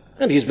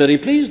 And he's very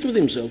pleased with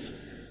himself.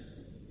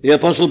 The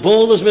Apostle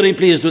Paul was very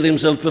pleased with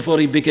himself before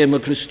he became a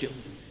Christian.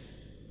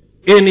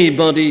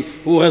 Anybody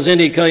who has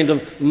any kind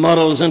of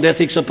morals and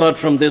ethics apart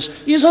from this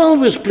is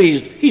always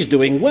pleased. He's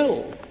doing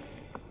well.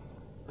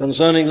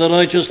 Concerning the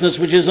righteousness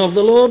which is of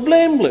the Lord,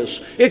 blameless,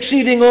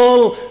 exceeding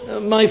all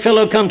my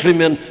fellow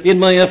countrymen in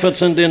my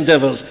efforts and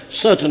endeavors.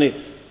 Certainly,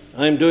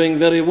 I'm doing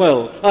very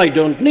well. I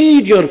don't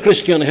need your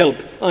Christian help.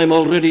 I'm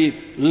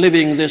already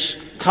living this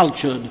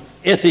cultured,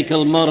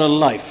 ethical, moral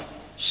life.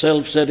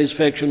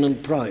 Self-satisfaction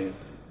and pride.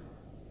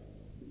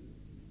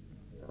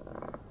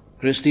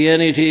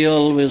 Christianity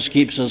always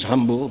keeps us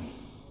humble,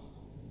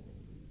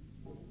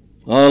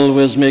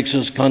 always makes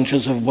us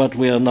conscious of what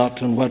we are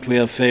not and what we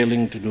are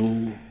failing to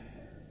do.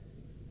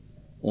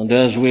 And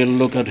as we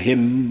look at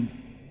him,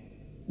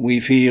 we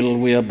feel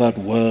we are but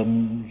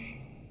worms.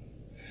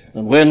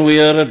 And when we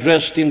are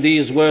addressed in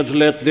these words,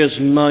 let this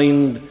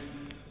mind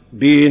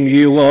be in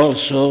you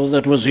also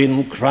that was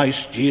in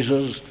Christ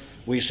Jesus,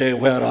 we say,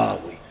 where are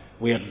we?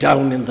 We are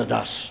down in the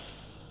dust.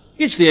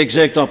 It's the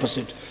exact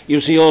opposite,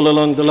 you see, all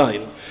along the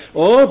line.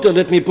 Or,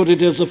 let me put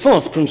it as a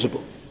fourth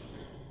principle.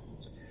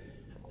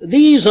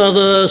 These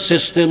other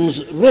systems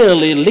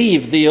really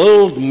leave the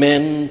old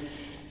men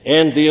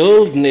and the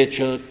old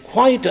nature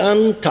quite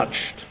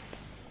untouched.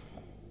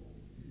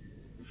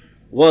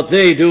 What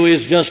they do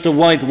is just to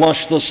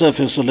whitewash the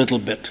surface a little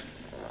bit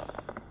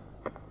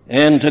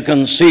and to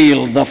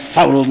conceal the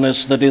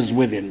foulness that is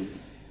within.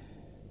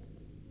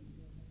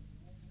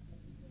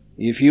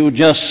 If you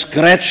just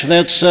scratch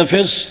that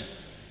surface,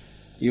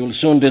 you'll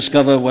soon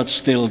discover what's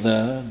still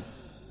there.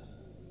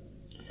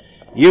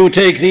 You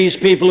take these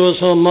people who are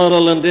so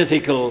moral and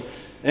ethical,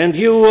 and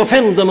you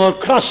offend them or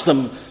cross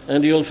them,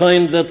 and you'll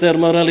find that their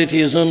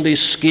morality is only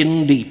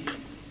skin deep.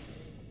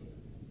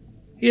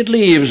 It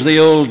leaves the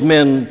old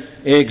man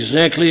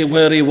exactly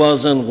where he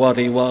was and what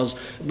he was,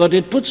 but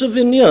it puts a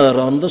veneer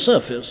on the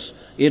surface.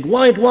 It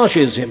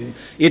whitewashes him.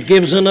 It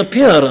gives an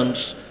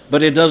appearance,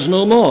 but it does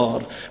no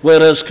more.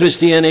 Whereas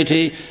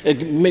Christianity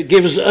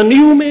gives a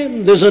new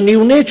man. There's a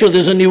new nature.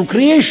 There's a new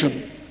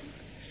creation.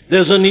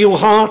 There's a new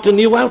heart, a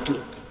new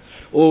outlook.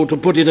 Or to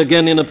put it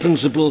again in a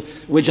principle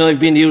which I've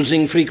been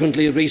using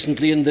frequently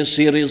recently in this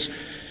series,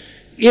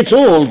 it's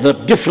all the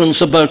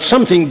difference about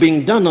something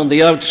being done on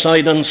the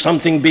outside and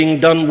something being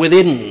done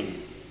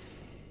within.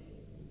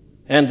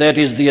 And that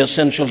is the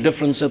essential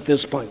difference at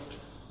this point.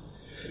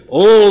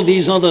 All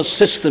these other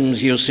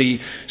systems, you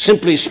see,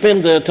 simply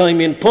spend their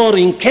time in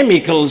pouring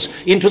chemicals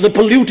into the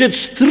polluted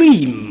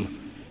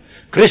stream.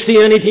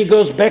 Christianity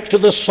goes back to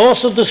the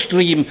source of the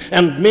stream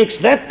and makes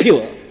that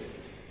pure.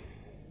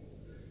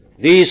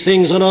 These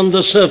things are on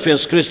the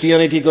surface.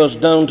 Christianity goes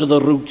down to the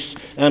roots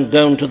and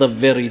down to the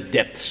very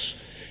depths.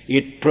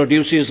 It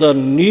produces a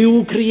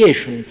new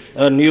creation.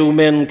 A new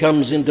man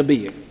comes into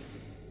being.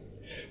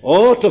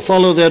 Or, to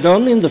follow that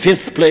on, in the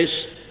fifth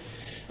place,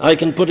 I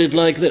can put it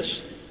like this.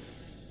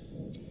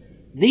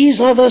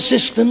 These other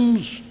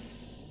systems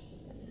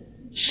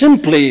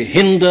simply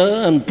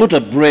hinder and put a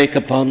brake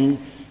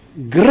upon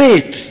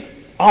great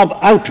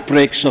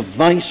outbreaks of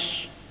vice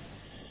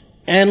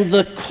and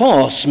the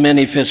coarse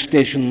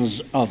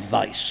manifestations of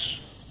vice.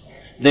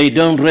 They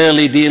don't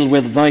really deal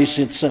with vice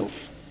itself.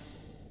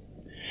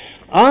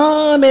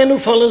 A man who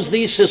follows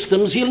these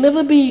systems, he'll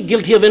never be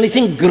guilty of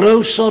anything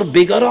gross or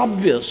big or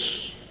obvious.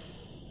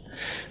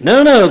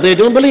 No, they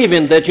don't believe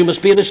in that. You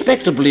must be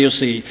respectable, you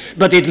see.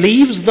 But it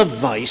leaves the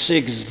vice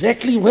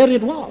exactly where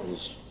it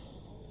was.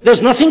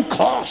 There's nothing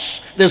coarse.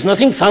 There's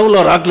nothing foul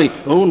or ugly.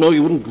 Oh, no,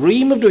 you wouldn't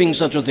dream of doing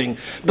such a thing.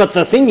 But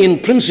the thing in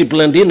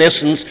principle and in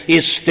essence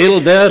is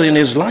still there in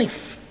his life.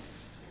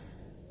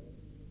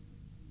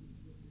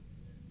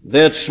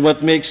 That's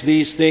what makes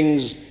these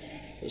things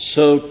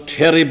so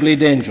terribly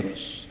dangerous.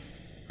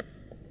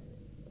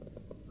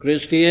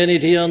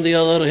 Christianity, on the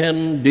other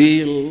hand,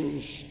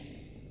 deals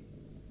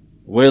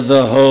with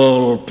the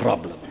whole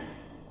problem.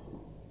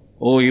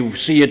 Oh, you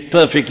see it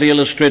perfectly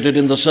illustrated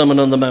in the Sermon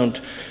on the Mount.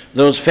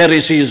 Those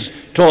Pharisees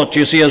taught,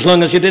 you see, as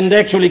long as you didn't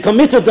actually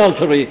commit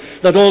adultery,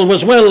 that all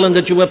was well and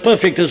that you were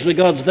perfect as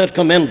regards that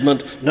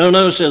commandment.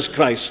 No, says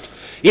Christ.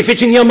 If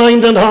it's in your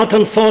mind and heart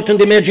and thought and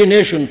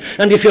imagination,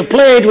 and if you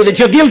played with it,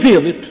 you're guilty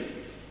of it.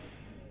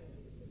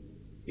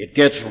 It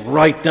gets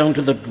right down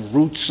to the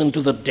roots and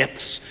to the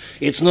depths.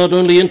 It's not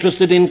only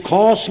interested in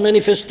coarse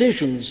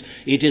manifestations,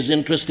 it is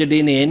interested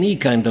in any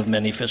kind of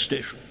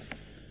manifestation.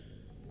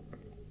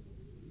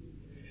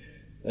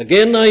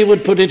 Again, I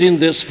would put it in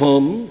this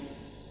form,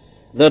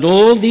 that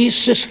all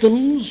these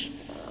systems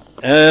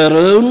are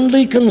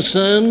only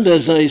concerned,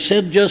 as I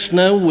said just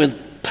now, with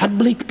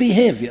public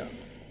behavior.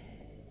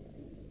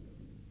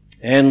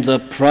 And the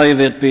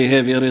private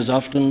behavior is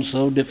often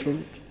so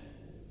different.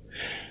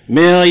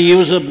 May I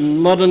use a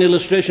modern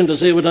illustration to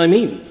say what I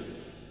mean?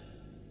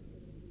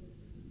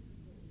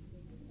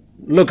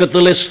 Look at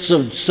the lists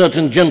of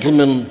certain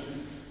gentlemen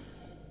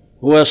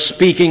who are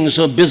speaking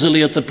so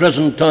busily at the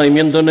present time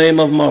in the name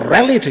of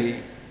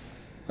morality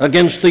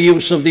against the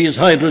use of these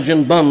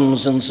hydrogen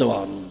bombs and so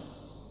on.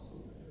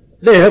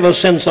 They have a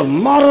sense of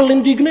moral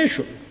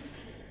indignation.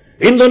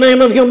 In the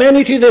name of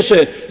humanity, they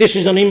say, this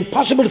is an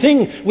impossible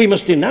thing. We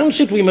must denounce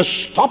it. We must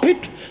stop it.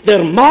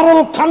 Their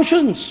moral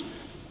conscience,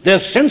 their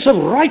sense of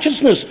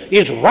righteousness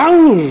is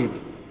roused.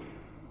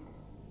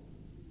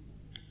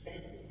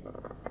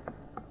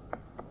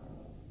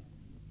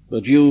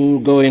 But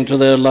you go into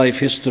their life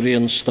history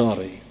and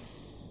story.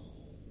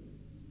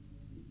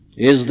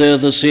 Is there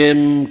the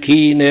same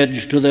keen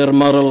edge to their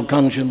moral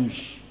conscience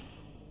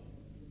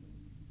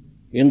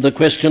in the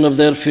question of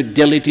their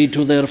fidelity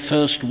to their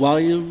first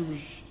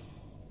wives?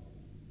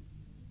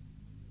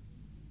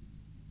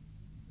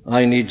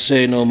 I need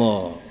say no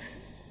more.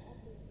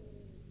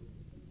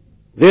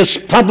 This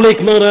public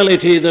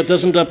morality that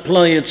doesn't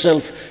apply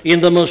itself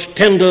in the most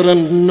tender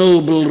and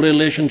noble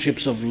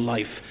relationships of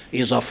life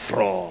is a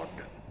fraud.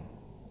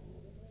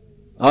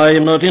 I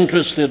am not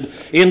interested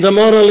in the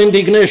moral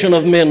indignation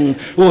of men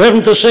who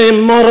haven't the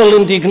same moral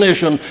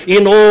indignation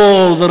in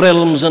all the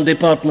realms and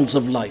departments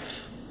of life.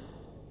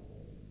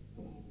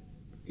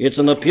 It's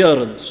an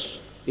appearance.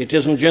 It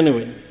isn't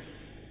genuine.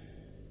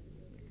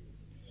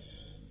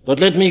 But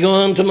let me go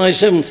on to my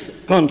seventh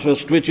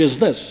contrast, which is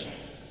this.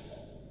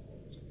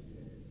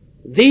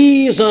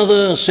 These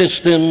other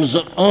systems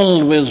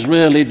always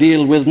really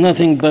deal with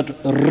nothing but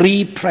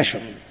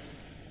repression.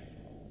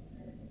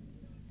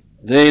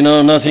 They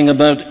know nothing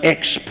about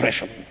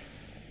expression.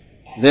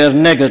 They're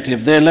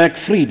negative. They lack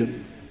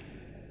freedom.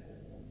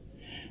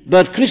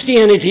 But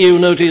Christianity, you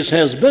notice,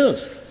 has both.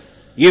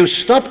 You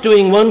stop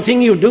doing one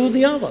thing, you do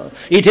the other.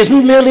 It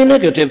isn't merely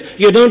negative.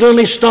 You don't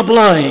only stop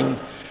lying.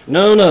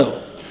 No.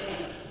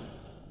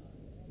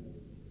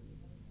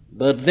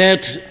 But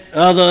that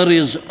other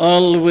is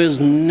always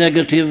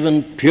negative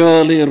and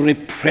purely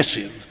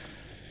repressive.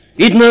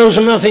 It knows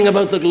nothing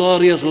about the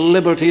glorious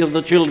liberty of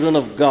the children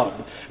of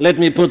God. Let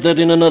me put that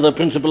in another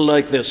principle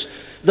like this.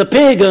 The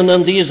pagan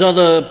and these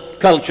other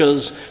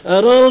cultures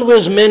are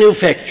always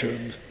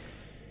manufactured.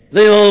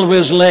 They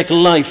always lack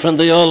life and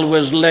they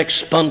always lack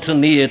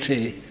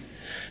spontaneity.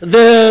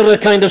 They're a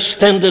kind of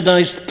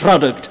standardized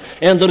product,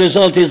 and the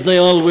result is they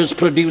always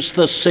produce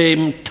the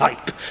same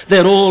type.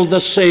 They're all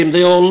the same,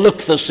 they all look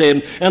the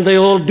same, and they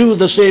all do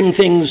the same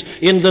things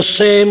in the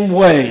same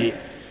way.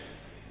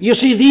 You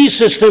see, these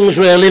systems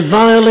really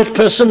violate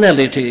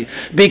personality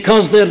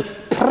because they're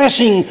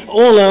pressing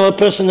all our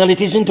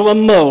personalities into a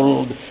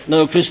mold.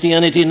 No,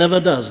 Christianity never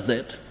does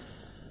that.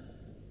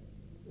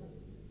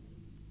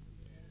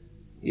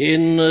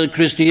 In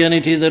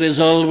Christianity there is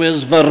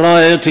always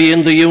variety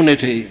in the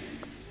unity.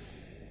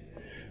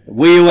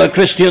 We who are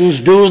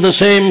Christians do the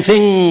same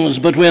things,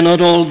 but we're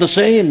not all the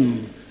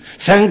same.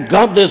 Thank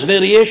God there's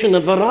variation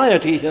and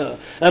variety here,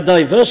 a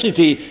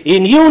diversity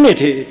in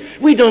unity.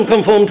 We don't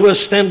conform to a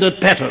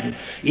standard pattern.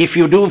 If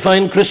you do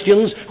find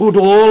Christians who do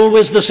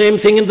always the same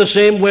thing in the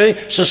same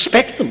way,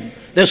 suspect them.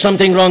 There's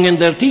something wrong in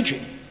their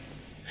teaching.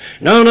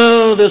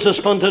 No, there's a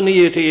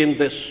spontaneity in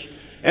this.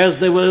 As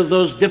there were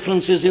those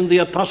differences in the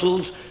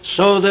apostles,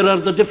 so there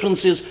are the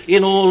differences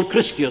in all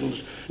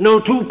Christians. No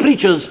two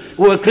preachers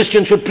who are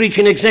Christians should preach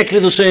in exactly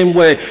the same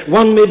way.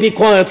 One may be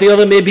quiet, the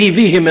other may be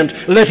vehement.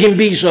 Let him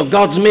be so.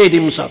 God's made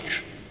him such.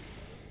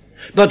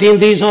 But in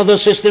these other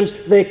systems,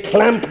 they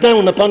clamp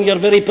down upon your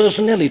very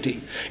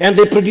personality, and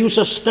they produce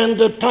a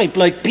standard type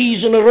like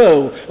peas in a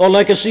row or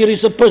like a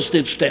series of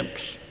postage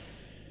stamps.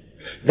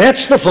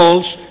 That's the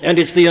false, and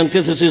it's the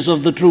antithesis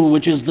of the true,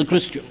 which is the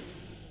Christian.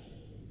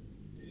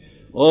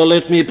 Or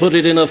let me put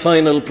it in a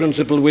final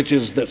principle, which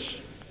is this.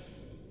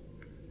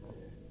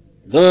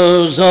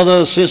 Those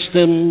other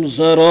systems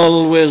are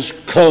always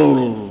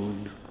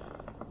cold.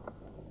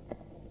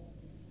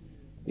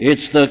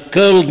 It's the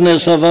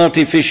coldness of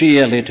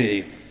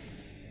artificiality.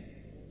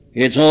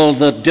 It's all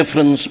the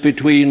difference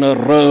between a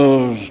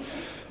rose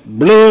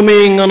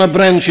blooming on a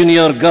branch in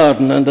your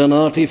garden and an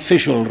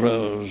artificial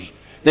rose.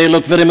 They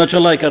look very much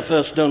alike at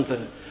first, don't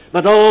they?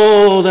 But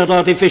oh, that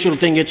artificial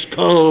thing, it's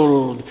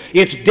cold,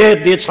 it's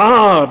dead, it's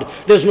hard.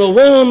 There's no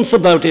warmth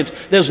about it.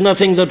 There's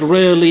nothing that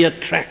really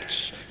attracts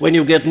when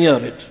you get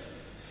near it.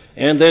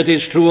 And that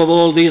is true of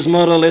all these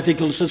moral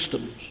ethical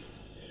systems.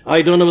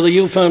 I don't know whether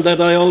you found that.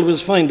 I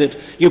always find it.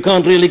 You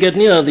can't really get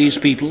near these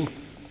people.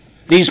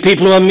 These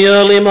people who are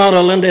merely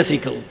moral and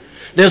ethical.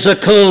 There's a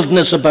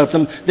coldness about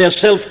them. They're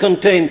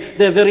self-contained.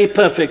 They're very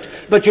perfect.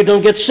 But you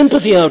don't get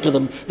sympathy out of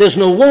them. There's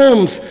no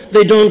warmth.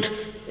 They don't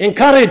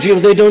encourage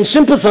you. They don't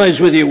sympathize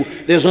with you.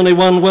 There's only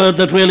one word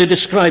that really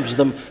describes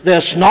them.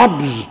 They're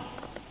snobs.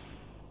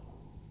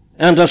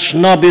 And a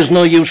snob is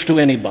no use to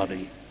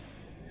anybody.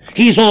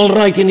 He's all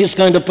right in his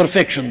kind of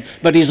perfection,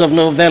 but he's of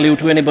no value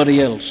to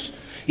anybody else.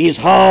 He's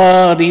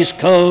hard, he's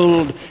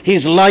cold,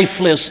 he's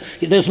lifeless.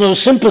 There's no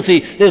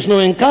sympathy, there's no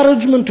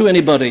encouragement to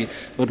anybody.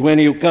 But when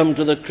you come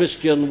to the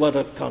Christian, what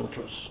a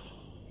contrast.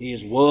 He's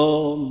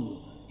warm,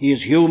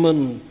 he's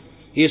human,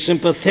 he's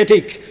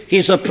sympathetic,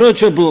 he's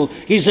approachable,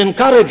 he's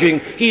encouraging,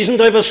 he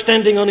isn't ever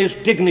standing on his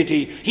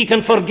dignity. He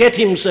can forget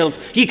himself,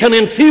 he can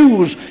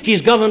enthuse,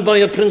 he's governed by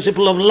a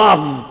principle of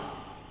love.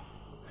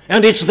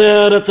 And it's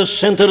there at the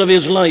center of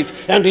his life,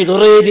 and it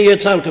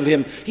radiates out of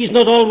him. He's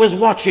not always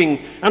watching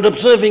and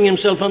observing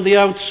himself on the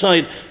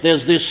outside.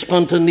 There's this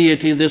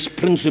spontaneity, this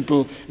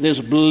principle, this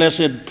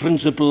blessed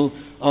principle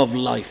of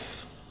life.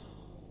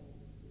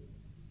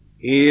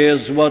 He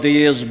is what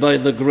he is by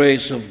the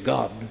grace of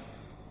God.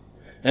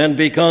 And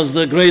because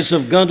the grace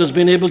of God has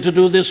been able to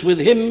do this with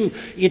him,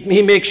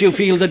 he makes you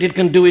feel that it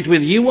can do it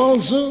with you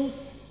also.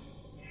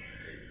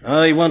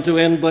 I want to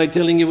end by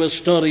telling you a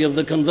story of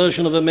the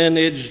conversion of a man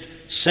aged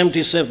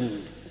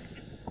 77,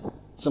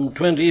 some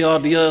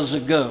 20-odd years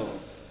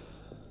ago.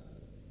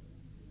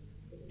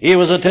 He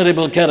was a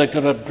terrible character,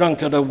 a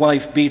drunkard, a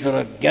wife-beater,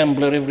 a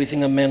gambler,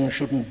 everything a man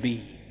shouldn't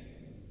be.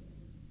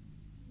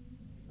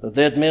 But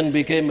that man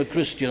became a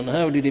Christian.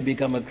 How did he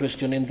become a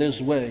Christian? In this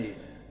way.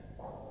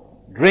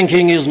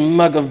 Drinking his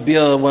mug of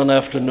beer one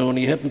afternoon,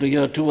 he happened to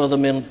hear two other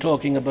men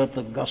talking about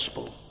the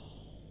gospel.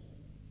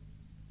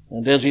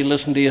 And as he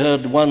listened, he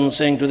heard one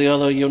saying to the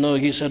other, "You know,"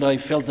 he said, "I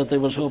felt that there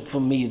was hope for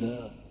me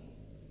there."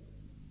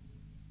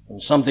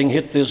 And something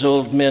hit this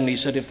old man. He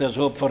said, "If there's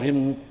hope for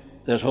him,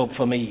 there's hope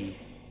for me."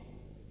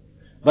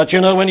 But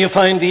you know, when you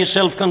find these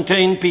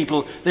self-contained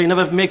people, they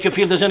never make you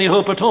feel there's any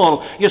hope at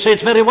all. You say,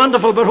 "It's very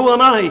wonderful, but who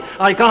am I?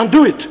 I can't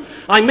do it.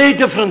 I'm made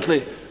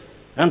differently."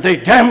 And they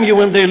damn you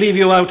when they leave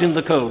you out in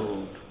the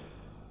cold.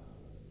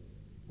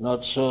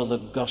 Not so the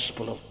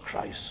gospel of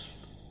Christ.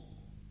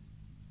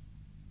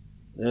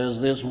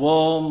 There's this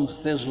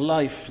warmth, this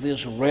life,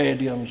 this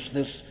radiance,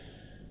 this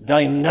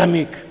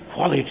dynamic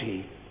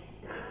quality.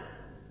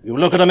 You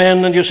look at a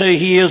man and you say,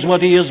 he is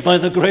what he is by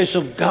the grace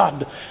of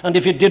God, and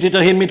if it did it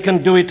to him, it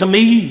can do it to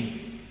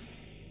me.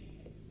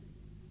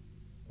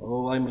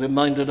 Oh, I'm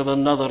reminded of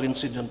another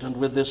incident, and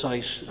with this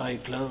I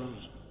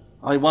close.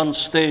 I once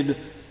stayed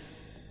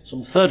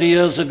some 30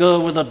 years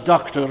ago with a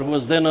doctor who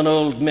was then an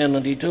old man,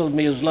 and he told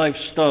me his life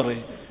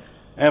story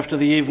after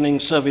the evening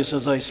service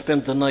as I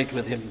spent the night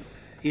with him.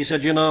 He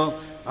said, "You know,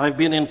 I've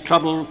been in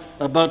trouble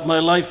about my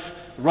life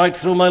right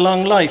through my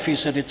long life." He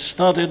said, "It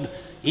started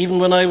even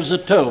when I was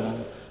at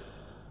home."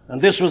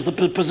 And this was the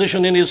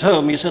position in his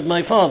home. He said,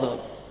 "My father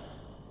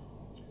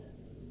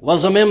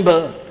was a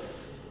member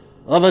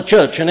of a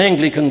church, an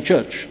Anglican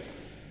church.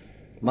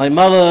 My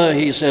mother,"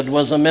 he said,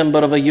 "was a member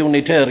of a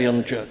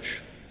Unitarian church."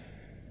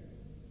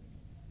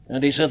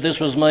 And he said, "This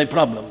was my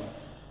problem.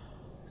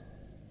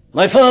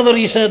 My father,"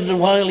 he said,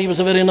 "while he was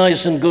a very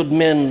nice and good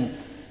man,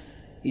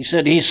 he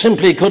said he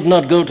simply could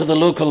not go to the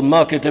local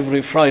market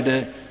every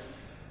Friday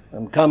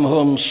and come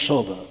home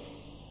sober.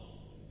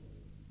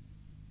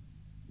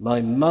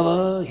 My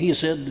mother," he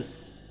said,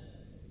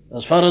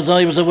 "as far as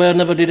I was aware,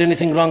 never did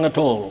anything wrong at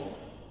all.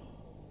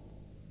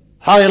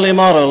 Highly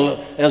moral,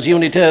 as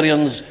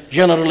Unitarians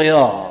generally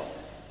are.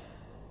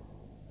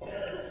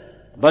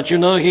 But you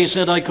know," he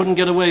said, "I couldn't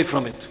get away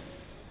from it.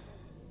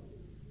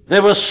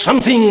 There was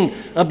something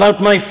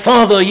about my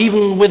father,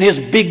 even with his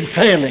big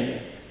failing,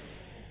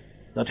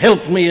 that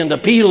helped me and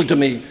appealed to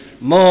me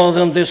more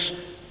than this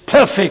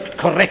perfect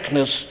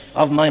correctness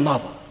of my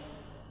mother.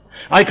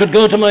 I could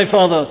go to my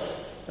father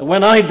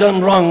when I'd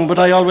done wrong, but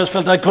I always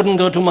felt I couldn't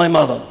go to my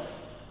mother.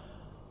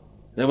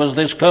 There was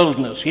this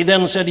coldness." He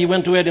then said he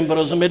went to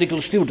Edinburgh as a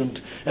medical student,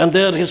 and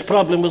there his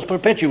problem was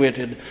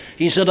perpetuated.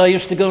 He said, "I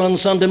used to go on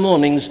Sunday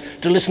mornings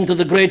to listen to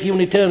the great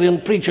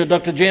Unitarian preacher,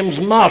 Dr. James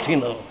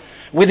Martineau,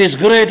 with his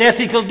great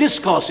ethical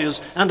discourses,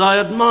 and I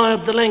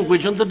admired the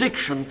language and the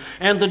diction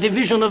and the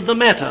division of the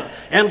matter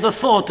and the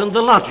thought and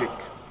the logic.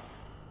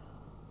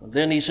 And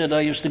then," he said,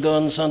 "I used to go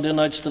on Sunday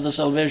nights to the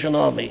Salvation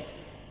Army,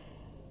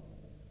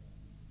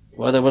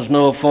 where there was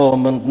no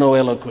form and no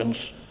eloquence,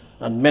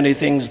 and many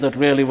things that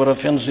really were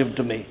offensive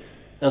to me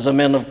as a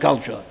man of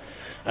culture.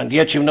 And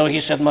yet, you know,"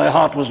 he said, "my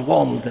heart was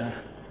warmed there.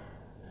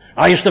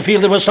 I used to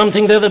feel there was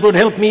something there that would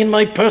help me in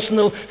my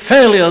personal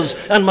failures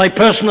and my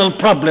personal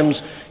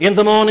problems. In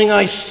the morning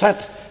I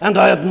sat and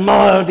I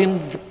admired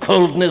in the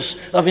coldness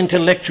of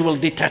intellectual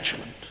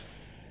detachment.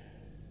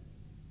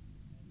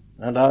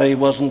 And I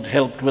wasn't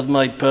helped with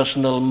my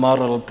personal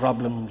moral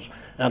problems,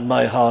 and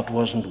my heart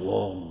wasn't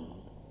warm.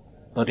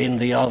 But in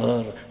the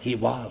other, he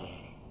was."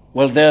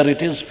 Well, there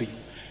it is for you,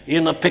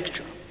 in a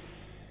picture.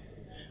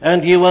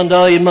 And you and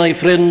I, my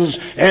friends,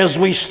 as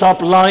we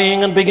stop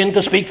lying and begin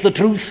to speak the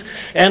truth,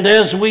 and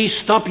as we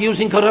stop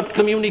using corrupt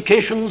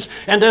communications,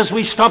 and as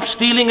we stop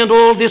stealing and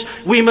all this,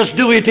 we must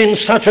do it in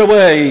such a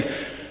way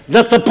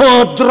that the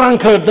poor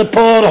drunkard, the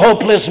poor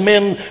hopeless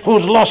man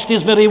who's lost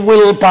his very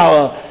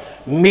willpower,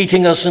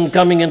 meeting us and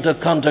coming into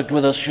contact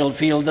with us, shall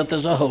feel that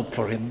there's a hope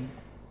for him.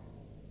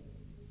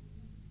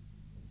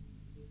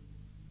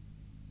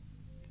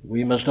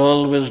 We must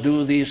always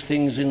do these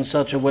things in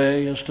such a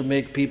way as to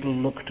make people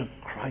look to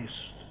Christ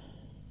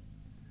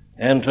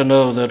and to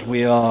know that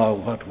we are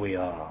what we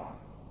are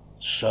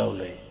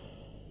solely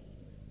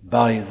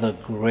by the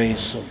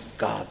grace of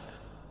God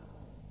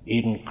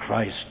in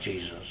Christ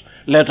Jesus.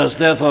 Let us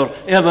therefore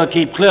ever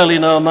keep clearly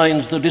in our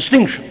minds the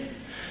distinction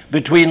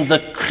between the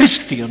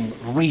Christian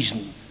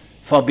reason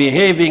for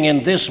behaving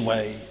in this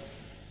way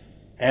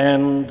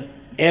and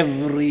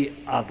every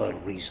other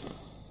reason.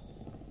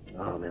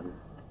 Amen.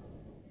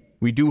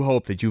 We do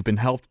hope that you've been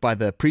helped by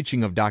the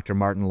preaching of Dr.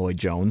 Martyn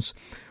Lloyd-Jones.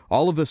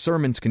 All of the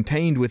sermons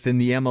contained within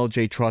the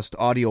MLJ Trust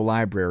audio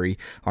library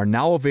are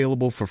now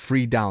available for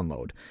free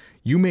download.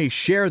 You may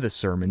share the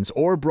sermons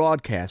or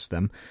broadcast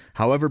them.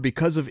 However,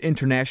 because of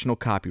international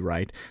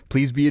copyright,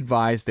 please be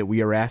advised that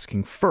we are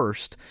asking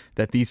first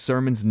that these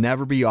sermons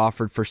never be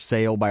offered for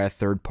sale by a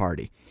third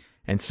party.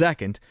 And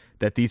second,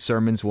 that these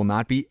sermons will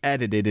not be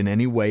edited in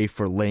any way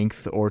for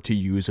length or to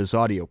use as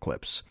audio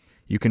clips.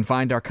 You can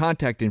find our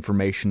contact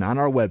information on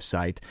our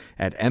website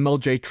at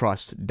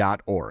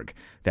mljtrust.org.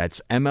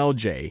 That's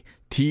mljtrust.org.